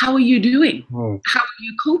 How are you doing? How are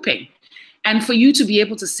you coping? And for you to be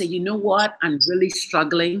able to say, you know what, I'm really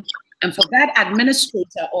struggling. And for that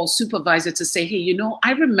administrator or supervisor to say, hey, you know,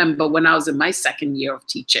 I remember when I was in my second year of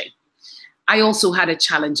teaching, I also had a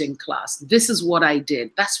challenging class. This is what I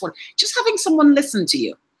did. That's what, just having someone listen to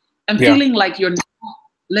you and feeling like you're not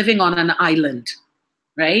living on an island,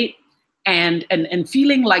 right? And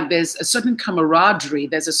feeling like there's a certain camaraderie,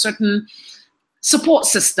 there's a certain support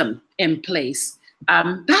system in place.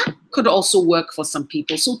 That could also work for some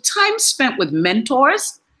people. So time spent with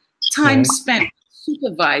mentors, time spent with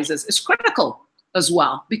supervisors is critical as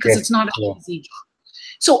well, because it's not an easy job.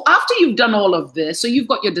 So after you've done all of this, so you've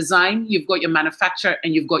got your design, you've got your manufacture,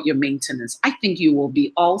 and you've got your maintenance, I think you will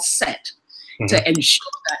be all set to ensure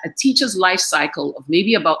that a teacher's life cycle of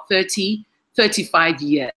maybe about 30, 35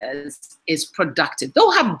 years is productive.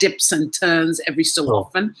 They'll have dips and turns every so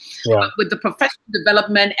often, but with the professional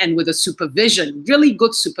development and with the supervision, really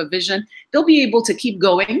good supervision, they'll be able to keep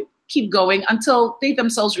going until they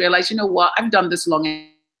themselves realize, you know what, I've done this long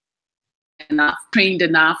enough, trained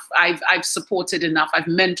enough, I've supported enough, I've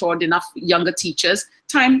mentored enough younger teachers.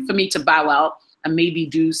 Time for me to bow out and maybe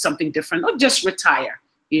do something different, or just retire,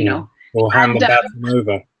 you know. Or hand the baton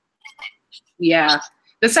over. Yeah.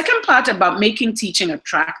 The second part about making teaching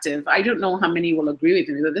attractive, I don't know how many will agree with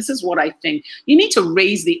me, but this is what I think. You need to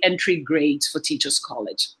raise the entry grades for Teachers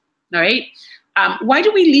College, all right? Why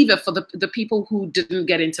do we leave it for the people who didn't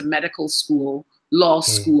get into medical school, law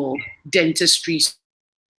school, dentistry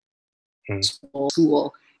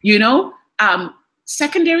school, you know?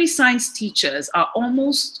 Secondary science teachers are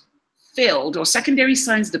almost filled, or secondary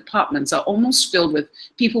science departments are almost filled with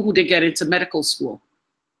people who didn't get into medical school.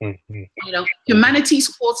 You know, humanities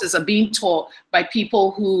courses are being taught by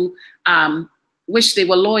people who wish they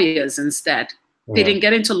were lawyers instead. They didn't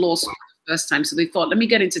get into law school the first time, so they thought, let me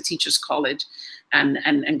get into Teachers College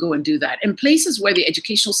and go and do that. In places where the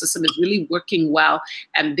educational system is really working well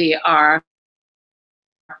and they are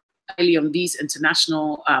highly on these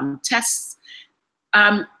international tests,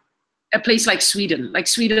 a place like Sweden,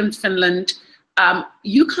 Finland,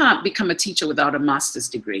 you can't become a teacher without a master's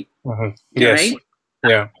degree. Yes. Right?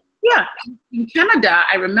 Yeah. Yeah. In Canada,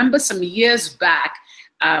 I remember some years back,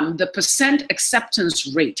 the percent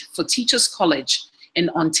acceptance rate for Teachers College in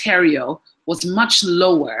Ontario was much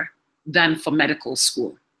lower than for medical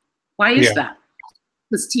school. Why is that?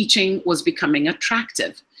 Because teaching was becoming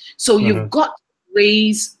attractive. So you've got to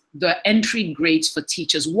raise the entry grades for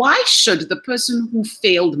teachers. Why should the person who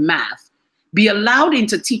failed math be allowed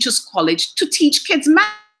into teachers' college to teach kids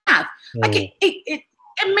math? Like it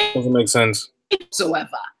doesn't make sense whatsoever.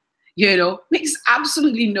 You know, makes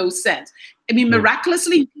absolutely no sense. I mean,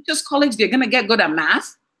 miraculously, in teachers' college, they're gonna get good at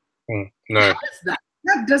math. No, how is that?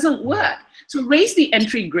 That doesn't work. So raise the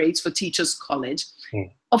entry grades for teachers' college.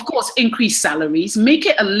 Of course, increase salaries, make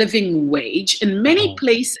it a living wage. In many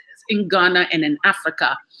places in Ghana and in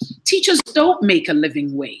Africa, teachers don't make a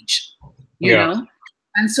living wage, you know?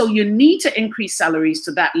 And so you need to increase salaries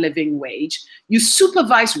to that living wage. You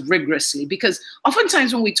supervise rigorously, because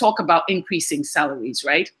oftentimes when we talk about increasing salaries,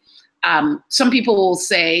 right? Some people will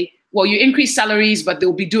say, well, you increase salaries, but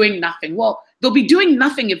they'll be doing nothing. Well, they'll be doing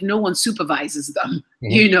nothing if no one supervises them,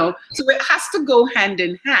 you know? So it has to go hand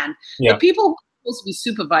in hand. The people who are supposed to be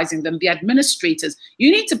supervising them, the administrators,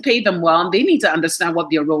 you need to pay them well, and they need to understand what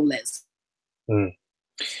their role is. And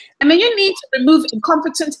then you need to remove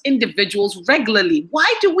incompetent individuals regularly.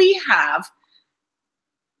 Why do we have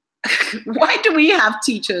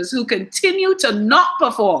teachers who continue to not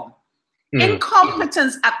perform?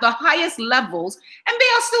 Incompetence at the highest levels, and they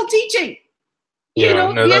are still teaching. You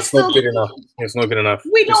know, no, that's not good enough. It's not good enough.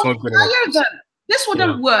 We don't hire them. This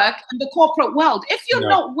wouldn't work in the corporate world. If you're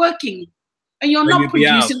not working and you're not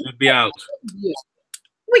producing, you'd be out.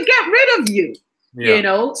 We get rid of you. You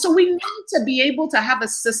know, so we need to be able to have a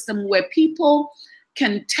system where people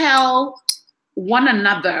can tell one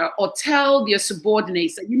another or tell their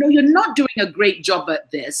subordinates that, you know, you're not doing a great job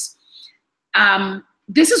at this.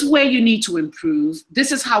 This is where you need to improve.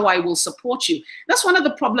 This is how I will support you. That's one of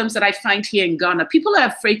the problems that I find here in Ghana. People are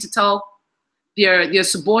afraid to tell their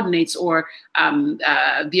subordinates or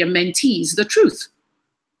their mentees the truth.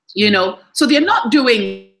 You know, so they're not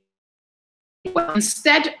doing well.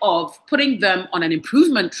 Instead of putting them on an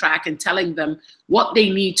improvement track and telling them what they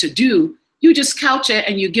need to do, you just couch it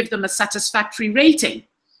and you give them a satisfactory rating.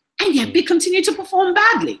 And yet they continue to perform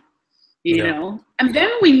badly. You know, and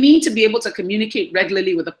then we need to be able to communicate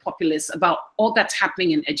regularly with the populace about all that's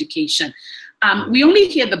happening in education. We only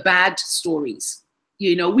hear the bad stories.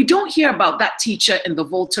 You know, we don't hear about that teacher in the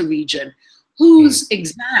Volta region whose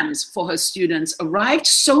exams for her students arrived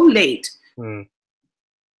so late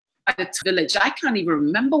at the village. I can't even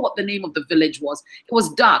remember what the name of the village was. It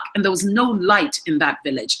was dark and there was no light in that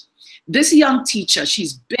village. This young teacher,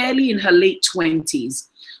 she's barely in her late 20s,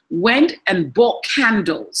 went and bought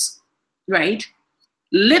candles. Right?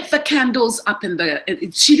 Lit the candles up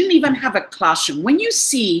she didn't even have a classroom. When you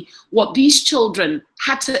see what these children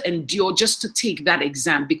had to endure just to take that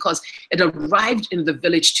exam because it arrived in the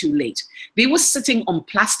village too late. They were sitting on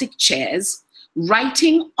plastic chairs,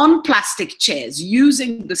 writing on plastic chairs,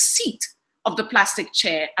 using the seat of the plastic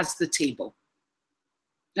chair as the table.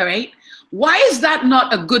 All right? Why is that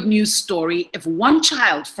not a good news story if one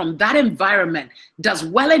child from that environment does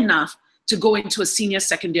well enough to go into a senior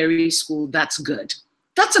secondary school? That's good.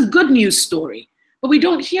 That's a good news story. But we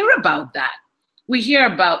don't hear about that. We hear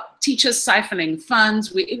about teachers siphoning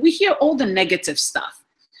funds. We hear all the negative stuff.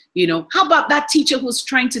 You know, how about that teacher who's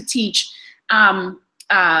trying to teach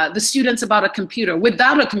the students about a computer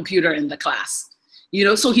without a computer in the class? You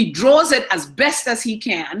know, so he draws it as best as he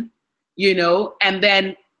can, you know, and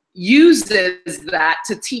then uses that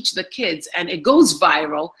to teach the kids, and it goes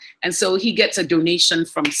viral, and so he gets a donation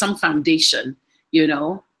from some foundation, you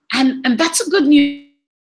know, and that's a good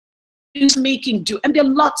news making do. And there are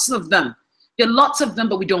lots of them. There are lots of them,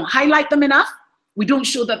 but we don't highlight them enough. We don't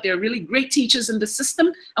show that they're really great teachers in the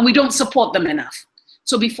system, and we don't support them enough.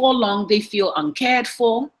 So before long, they feel uncared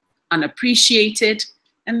for, unappreciated,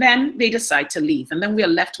 and then they decide to leave, and then we are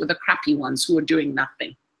left with the crappy ones who are doing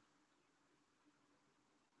nothing.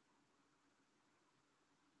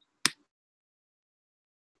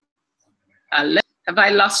 Have I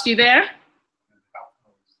lost you there?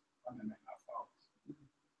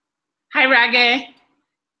 Hi, Rage.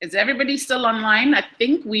 Is everybody still online? I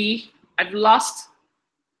think I've lost,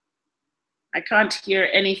 I can't hear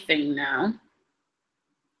anything now.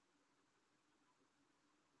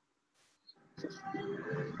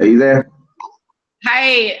 Are you there?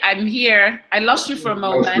 Hi, I'm here. I lost you for a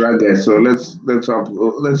moment. Rage, so let's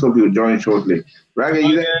hope you join shortly. Rage,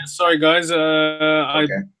 you there? Sorry, guys. I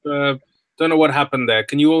don't know what happened there.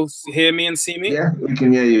 Can you all hear me and see me? Yeah, we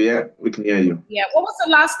can hear you. Yeah, we can hear you. Yeah. What was the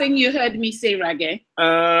last thing you heard me say, Rage?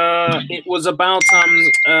 It was about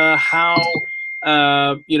how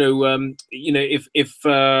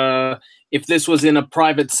if this was in a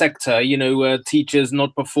private sector, you know, teachers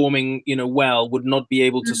not performing, you know, well would not be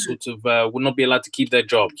able to would not be allowed to keep their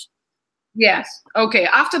jobs. Yes. Okay.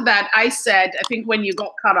 After that, I said, I think when you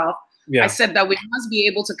got cut off, Yeah. I said that we must be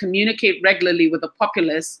able to communicate regularly with the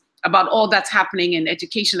populace about all that's happening in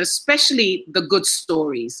education, especially the good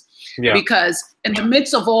stories. Yeah. Because in the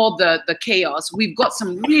midst of all the chaos, we've got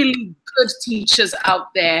some really good teachers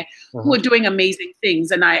out there who are doing amazing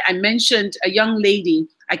things. And I mentioned a young lady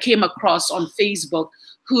I came across on Facebook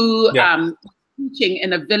who teaching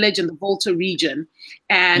in a village in the Volta region,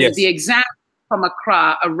 and the exam from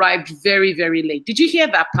Accra arrived very, very late. Did you hear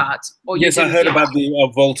that part? Or yes, I heard about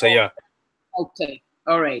the Volta, yeah. Okay,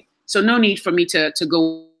 all right. So no need for me to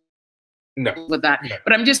go with that. No.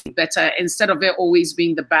 But I'm just better instead of it always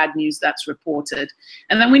being the bad news that's reported.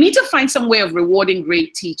 And then we need to find some way of rewarding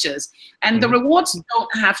great teachers. And the rewards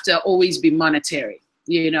don't have to always be monetary.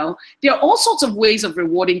 You know, there are all sorts of ways of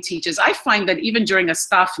rewarding teachers. I find that even during a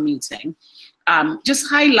staff meeting, just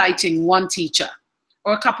highlighting one teacher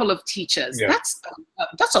or a couple of teachers,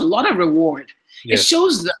 that's a lot of reward. It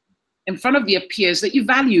shows them in front of their peers that you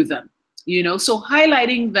value them, you know, so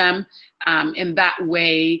highlighting them in that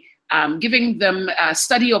way, giving them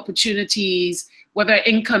study opportunities, whether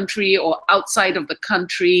in country or outside of the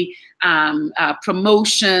country,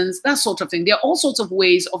 promotions, that sort of thing. There are all sorts of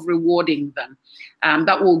ways of rewarding them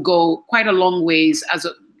that will go quite a long ways as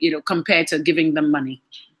a, you know, compared to giving them money.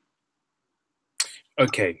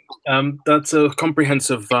 Okay, that's a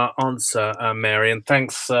comprehensive answer, Mary, and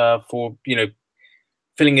thanks for, you know,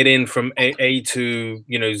 filling it in from A to,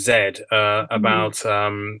 you know, Z about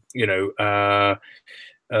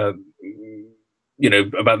you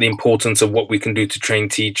know, about the importance of what we can do to train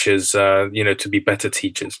teachers, you know, to be better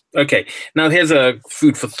teachers. Okay, now here's a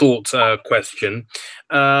food for thought question.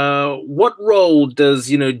 What role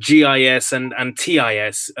does, you know, GIS and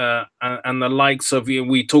TIS and the likes of, you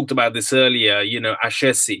know, we talked about this earlier, you know,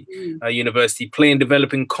 Ashesi University play in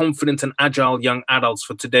developing confident and agile young adults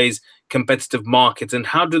for today's competitive market? And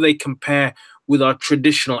how do they compare with our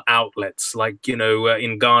traditional outlets, like, you know,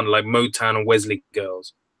 in Ghana, like Motown and Wesley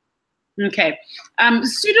Girls? Okay.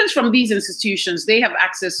 Students from these institutions, they have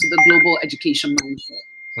access to the global education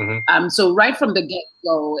mindset. So right from the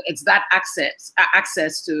get-go, it's that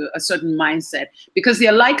access to a certain mindset, because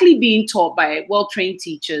they're likely being taught by well-trained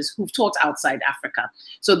teachers who've taught outside Africa.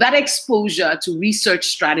 So that exposure to research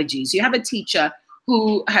strategies, you have a teacher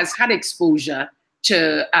who has had exposure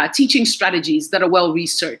to teaching strategies that are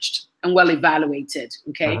well-researched and well-evaluated,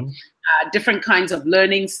 okay? Different kinds of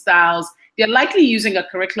learning styles. They're likely using a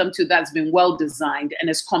curriculum too that's been well designed and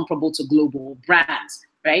is comparable to global brands,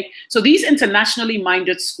 right? So these internationally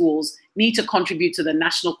minded schools need to contribute to the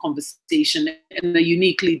national conversation in a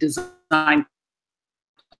uniquely designed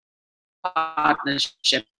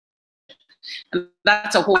partnership. And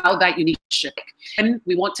that's a whole how that unique ship. And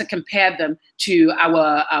we want to compare them to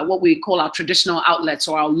our what we call our traditional outlets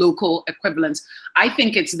or our local equivalents. I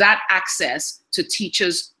think it's that access to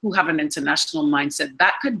teachers who have an international mindset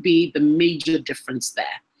that could be the major difference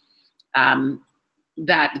there.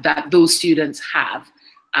 That those students have,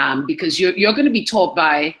 because you're going to be taught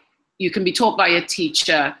by, you can be taught by a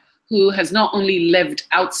teacher who has not only lived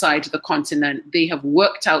outside the continent, they have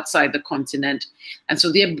worked outside the continent. And so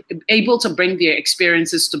they're able to bring their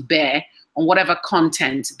experiences to bear on whatever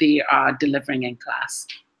content they are delivering in class.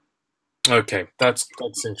 Okay, that's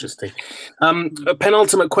interesting. A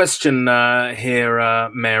penultimate question here,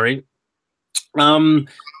 Mary.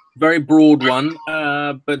 Very broad one,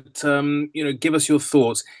 but you know, give us your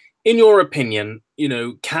thoughts. In your opinion, you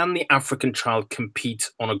know, can the African child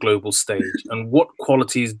compete on a global stage, and what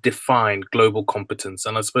qualities define global competence?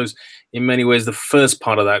 And I suppose, in many ways, the first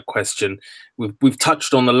part of that question, we've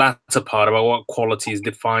touched on the latter part about what qualities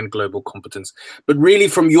define global competence. But really,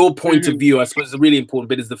 from your point of view, I suppose the really important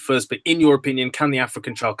bit is the first bit. In your opinion, can the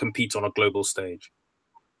African child compete on a global stage?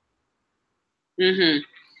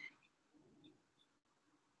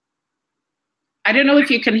 I don't know if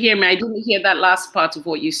you can hear me. I didn't hear that last part of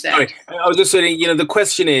what you said. Sorry, I was just saying, you know, the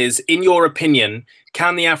question is, in your opinion,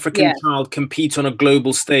 can the African child compete on a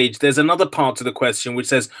global stage? There's another part to the question which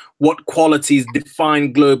says, what qualities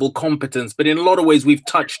define global competence? But in a lot of ways, we've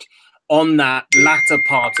touched on that latter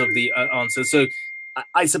part of the answer. So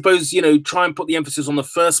I suppose, you know, try and put the emphasis on the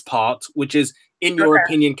first part, which is, in your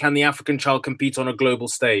opinion, can the African child compete on a global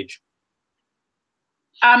stage?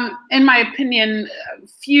 In my opinion,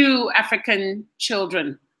 few African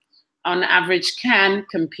children on average can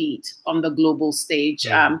compete on the global stage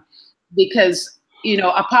because, you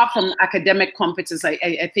know, apart from academic competence,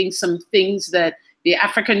 I think some things that the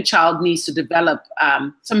African child needs to develop,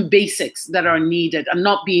 some basics that are needed are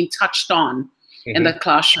not being touched on in the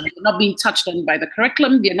classroom. They're not being touched on by the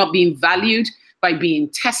curriculum. They're not being valued by being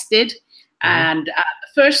tested. And the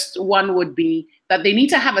first one would be that they need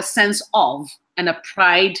to have a sense of and a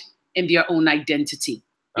pride in their own identity.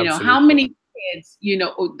 You know, Absolutely. how many kids, you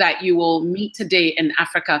know, that you will meet today in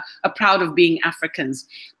Africa are proud of being Africans?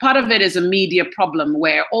 Part of it is a media problem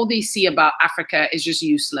where all they see about Africa is just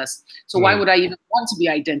useless. So why would I even want to be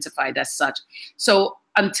identified as such? So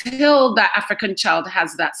until that African child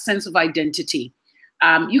has that sense of identity,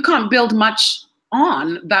 you can't build much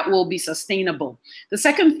on that will be sustainable. The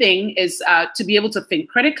second thing is to be able to think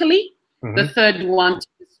critically. The third one, to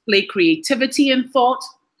display creativity and thought.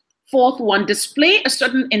 Fourth one, display a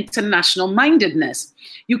certain international mindedness.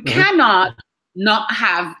 You cannot not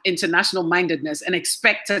have international mindedness and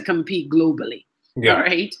expect to compete globally. All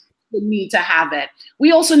right? You need to have it.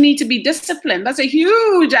 We also need to be disciplined. That's a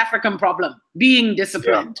huge African problem, being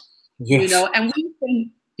disciplined. You know, and we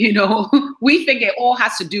think, you know, we think it all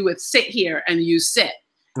has to do with sit here and you sit.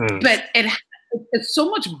 But it's so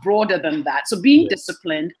much broader than that. So being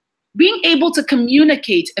disciplined, being able to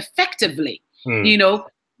communicate effectively, you know,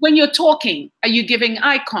 when you're talking, are you giving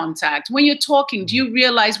eye contact? When you're talking, do you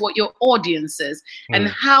realize what your audience is and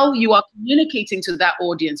how you are communicating to that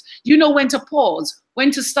audience? You know when to pause, when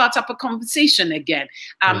to start up a conversation again.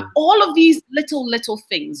 All of these little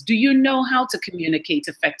things, do you know how to communicate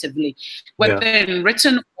effectively, whether in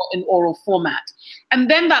written or in oral format? And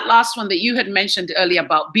then that last one that you had mentioned earlier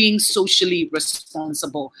about being socially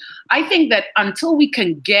responsible. I think that until we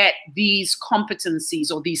can get these competencies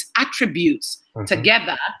or these attributes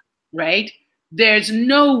together, right, there's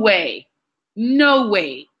no way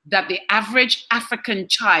that the average African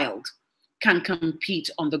child can compete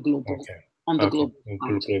on the global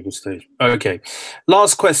global stage. Okay,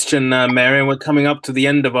 last question, Mary, we're coming up to the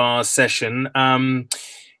end of our session.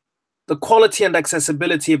 The quality and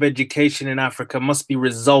accessibility of education in Africa must be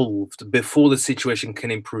resolved before the situation can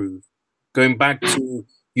improve. Going back to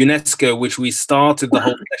UNESCO, which we started the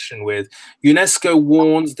whole session with, UNESCO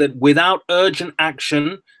warns that without urgent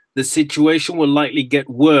action, the situation will likely get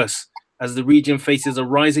worse as the region faces a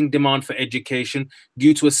rising demand for education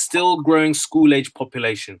due to a still growing school-age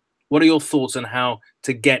population. What are your thoughts on how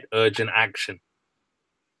to get urgent action?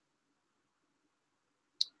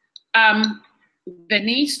 There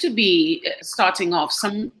needs to be, starting off,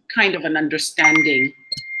 some kind of an understanding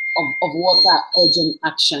of what that urgent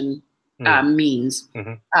action means.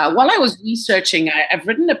 While I was researching, I've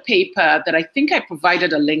written a paper that I think I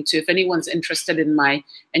provided a link to if anyone's interested in my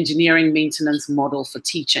engineering maintenance model for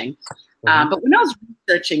teaching. But when I was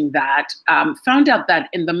researching that, found out that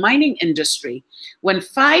in the mining industry, when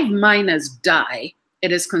 5 miners die,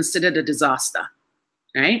 it is considered a disaster,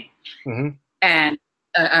 right? And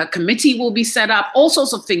a committee will be set up. All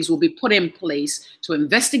sorts of things will be put in place to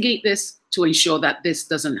investigate this, to ensure that this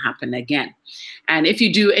doesn't happen again. And if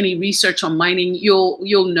you do any research on mining,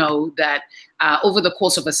 you'll know that over the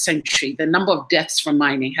course of a century, the number of deaths from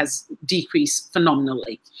mining has decreased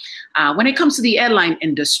phenomenally. When it comes to the airline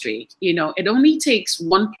industry, you know, it only takes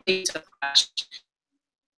one plane to crash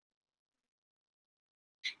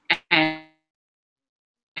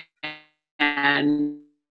and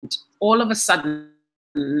all of a sudden,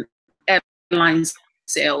 airline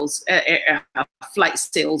sales, flight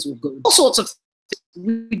sales will go. All sorts of things.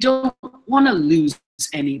 We don't want to lose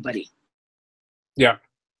anybody. Yeah.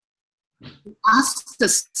 Us to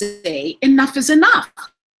say enough is enough.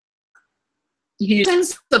 You know,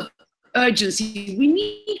 sense of urgency. We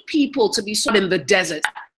need people to be sort of in the desert.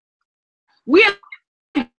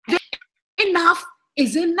 Enough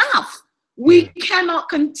is enough. We cannot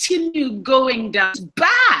continue going down. It's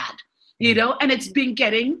bad, you know, and it's been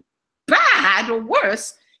getting bad or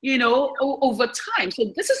worse, you know, over time.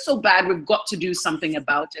 So this is so bad, we've got to do something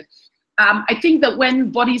about it. I think that when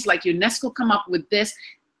bodies like UNESCO come up with this,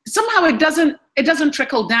 somehow it doesn't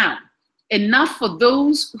trickle down enough for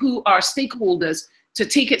those who are stakeholders to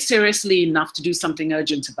take it seriously enough to do something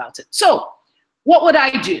urgent about it. So what would I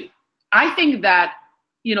do? I think that,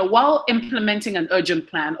 you know, while implementing an urgent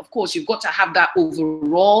plan, of course, you've got to have that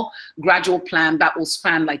overall gradual plan that will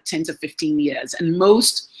span like 10 to 15 years. And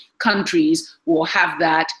most countries will have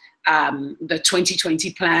that, the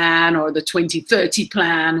 2020 plan or the 2030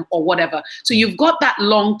 plan or whatever. So you've got that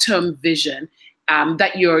long-term vision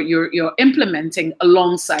that you're implementing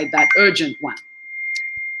alongside that urgent one.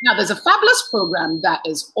 Now, there's a fabulous program that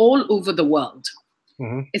is all over the world.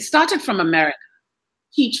 It started from America,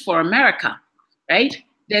 Teach for America, right?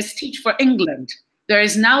 There's Teach for England. There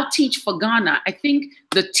is now Teach for Ghana. I think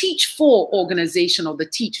the Teach For organization or the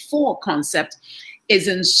Teach For concept is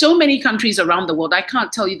in so many countries around the world. I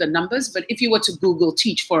can't tell you the numbers, but if you were to Google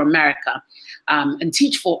Teach for America, and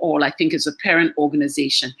Teach for All, I think, is a parent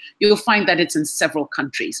organization, you'll find that it's in several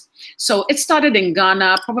countries. So it started in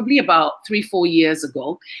Ghana probably about 3-4 years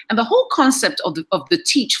ago. And the whole concept of the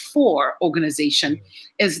Teach For organization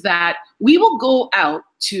is that we will go out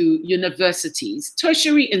to universities,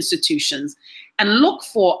 tertiary institutions, and look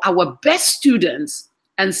for our best students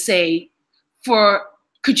and say,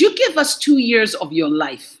 could you give us 2 years of your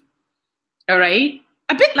life? All right?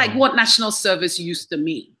 A bit like what national service used to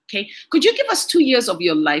mean. Okay, could you give us 2 years of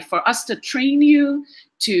your life for us to train you,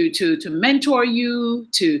 to mentor you,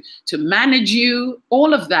 to manage you,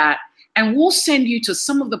 all of that, and we'll send you to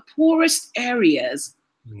some of the poorest areas,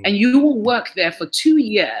 and you will work there for 2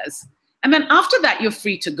 years, and then after that you're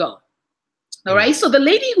free to go. All right. So the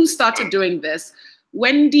lady who started doing this,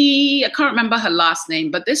 Wendy, I can't remember her last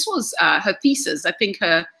name, but this was her thesis. I think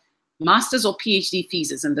her master's or PhD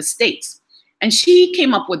thesis in the States. And she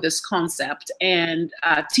came up with this concept, and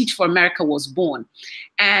Teach for America was born.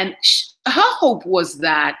 And her hope was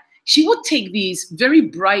that she would take these very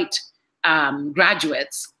bright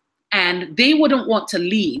graduates, and they wouldn't want to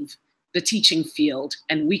leave the teaching field,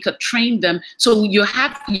 and we could train them. So you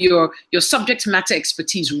have your subject matter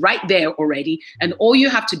expertise right there already, and all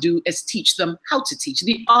you have to do is teach them how to teach,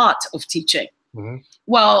 the art of teaching.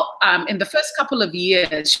 Well, in the first couple of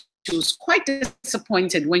years, she was quite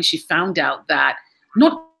disappointed when she found out that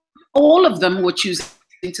not all of them were choosing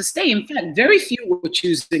to stay. In fact, very few were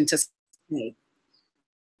choosing to stay.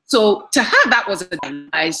 So to her, that was a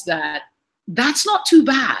realize that that's not too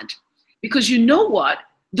bad, because you know what?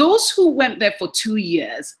 Those who went there for 2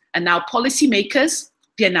 years are now policymakers,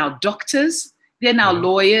 they're now doctors, they're now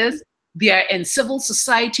lawyers, they're in civil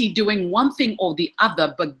society doing one thing or the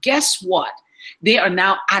other, but guess what? They are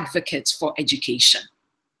now advocates for education.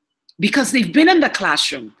 Because they've been in the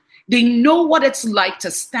classroom. They know what it's like to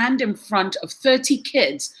stand in front of 30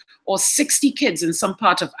 kids or 60 kids in some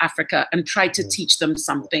part of Africa and try to teach them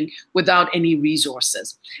something without any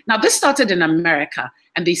resources. Now, this started in America,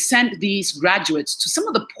 and they sent these graduates to some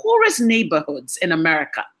of the poorest neighborhoods in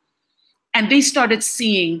America. And they started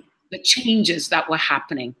seeing the changes that were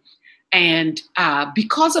happening. And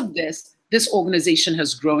because of this, this organization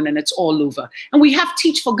has grown, and it's all over. And we have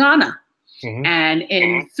Teach for Ghana. And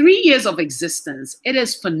in 3 years of existence, it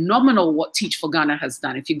is phenomenal what Teach for Ghana has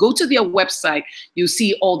done. If you go to their website, you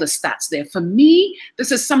see all the stats there. For me,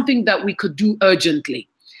 this is something that we could do urgently.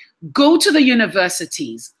 Go to the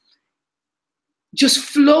universities, just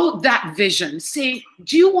float that vision. Say,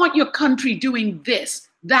 do you want your country doing this,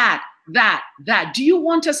 that? Do you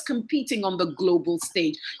want us competing on the global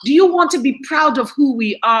stage? Do you want to be proud of who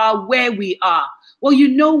we are, where we are? Well, you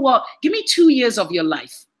know what? Give me 2 years of your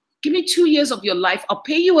life. Give me 2 years of your life. I'll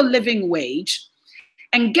pay you a living wage,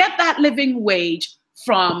 and get that living wage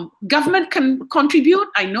from government can contribute.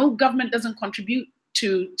 I know government doesn't contribute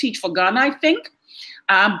to Teach for Ghana, I think,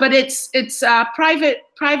 but it's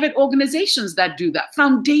private organizations that do that.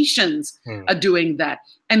 Foundations are doing that,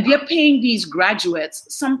 and they're paying these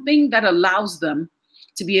graduates something that allows them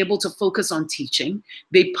to be able to focus on teaching.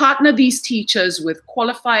 They partner these teachers with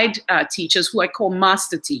qualified teachers who I call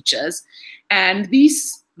master teachers, and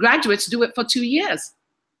these graduates do it for 2 years.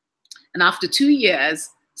 And after 2 years,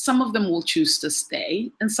 some of them will choose to stay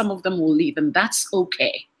and some of them will leave, and that's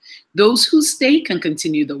okay. Those who stay can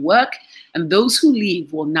continue the work, and those who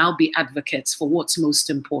leave will now be advocates for what's most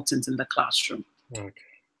important in the classroom. Okay.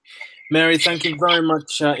 Mary, thank you very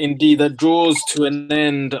much indeed. That draws to an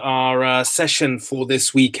end our session for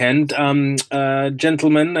this weekend.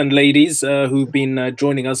 Gentlemen and ladies who've been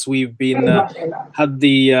joining us, we've been had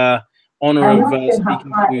the honor of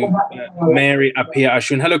speaking to Mary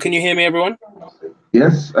Apea-Ashun. Hello, can you hear me, everyone?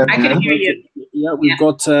 Yes, I can hear you. Yeah, we've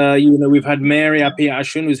got, we've had Mary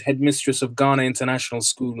Apea-Ashun, who's headmistress of Ghana International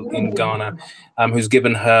School in Ghana, who's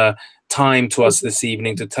given her time to us this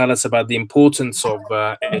evening to tell us about the importance of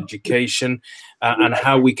education and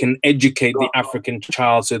how we can educate the African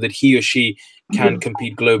child so that he or she can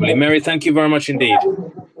compete globally. Mary, thank you very much indeed.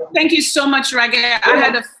 Thank you so much, Reggae. I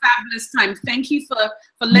had a fabulous time. Thank you for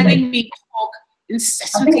letting me talk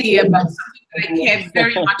incessantly about something that I care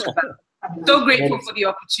very much about. So grateful for the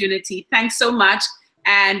opportunity. Thanks so much.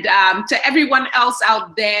 And to everyone else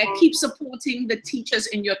out there, keep supporting the teachers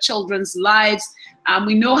in your children's lives.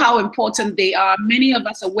 We know how important they are. Many of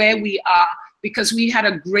us are where we are because we had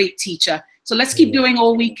a great teacher. So let's keep doing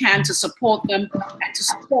all we can to support them and to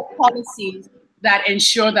support policies that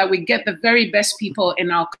ensure that we get the very best people in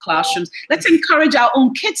our classrooms. Let's encourage our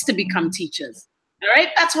own kids to become teachers. All right,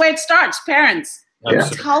 that's where it starts. Parents,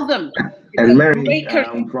 tell them. And Mary,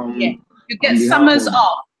 You get summers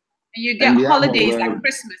off, and you get holidays like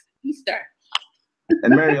Christmas, Easter.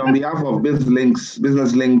 And Mary, on behalf of Business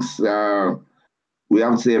Links, we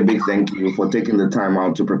have to say a big thank you for taking the time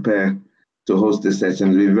out to prepare to host this session.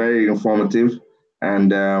 It's been very informative,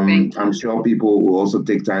 and I'm sure people will also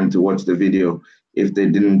take time to watch the video if they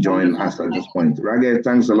didn't join us at this point. Rage,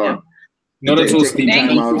 thanks a lot. Not at all, Steve.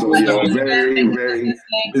 Time out of your very, very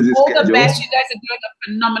busy all schedule. the best. You guys are doing a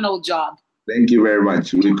phenomenal job. Thank you very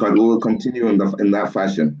much. We will continue in that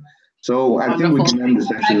fashion. So I think we can end the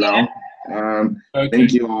session now. Okay.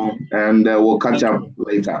 Thank you all, and we'll catch up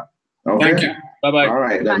later. Okay. Thank you. Bye bye. All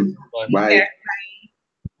right then. Bye. Bye.